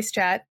 Nintendo Voice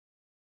Chat,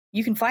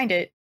 you can find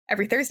it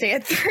every Thursday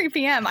at 3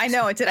 p.m. I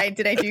know. Did I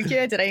duke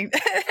you? Did I?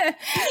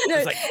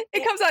 No,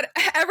 it comes out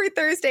every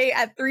Thursday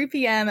at 3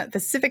 p.m.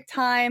 Pacific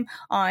time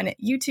on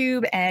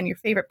YouTube and your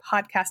favorite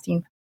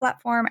podcasting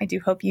platform. I do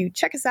hope you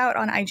check us out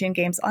on IGN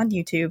Games on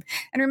YouTube.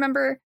 And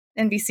remember,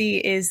 NBC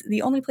is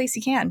the only place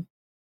you can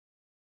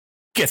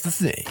Get the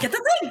thing. Get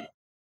the thing.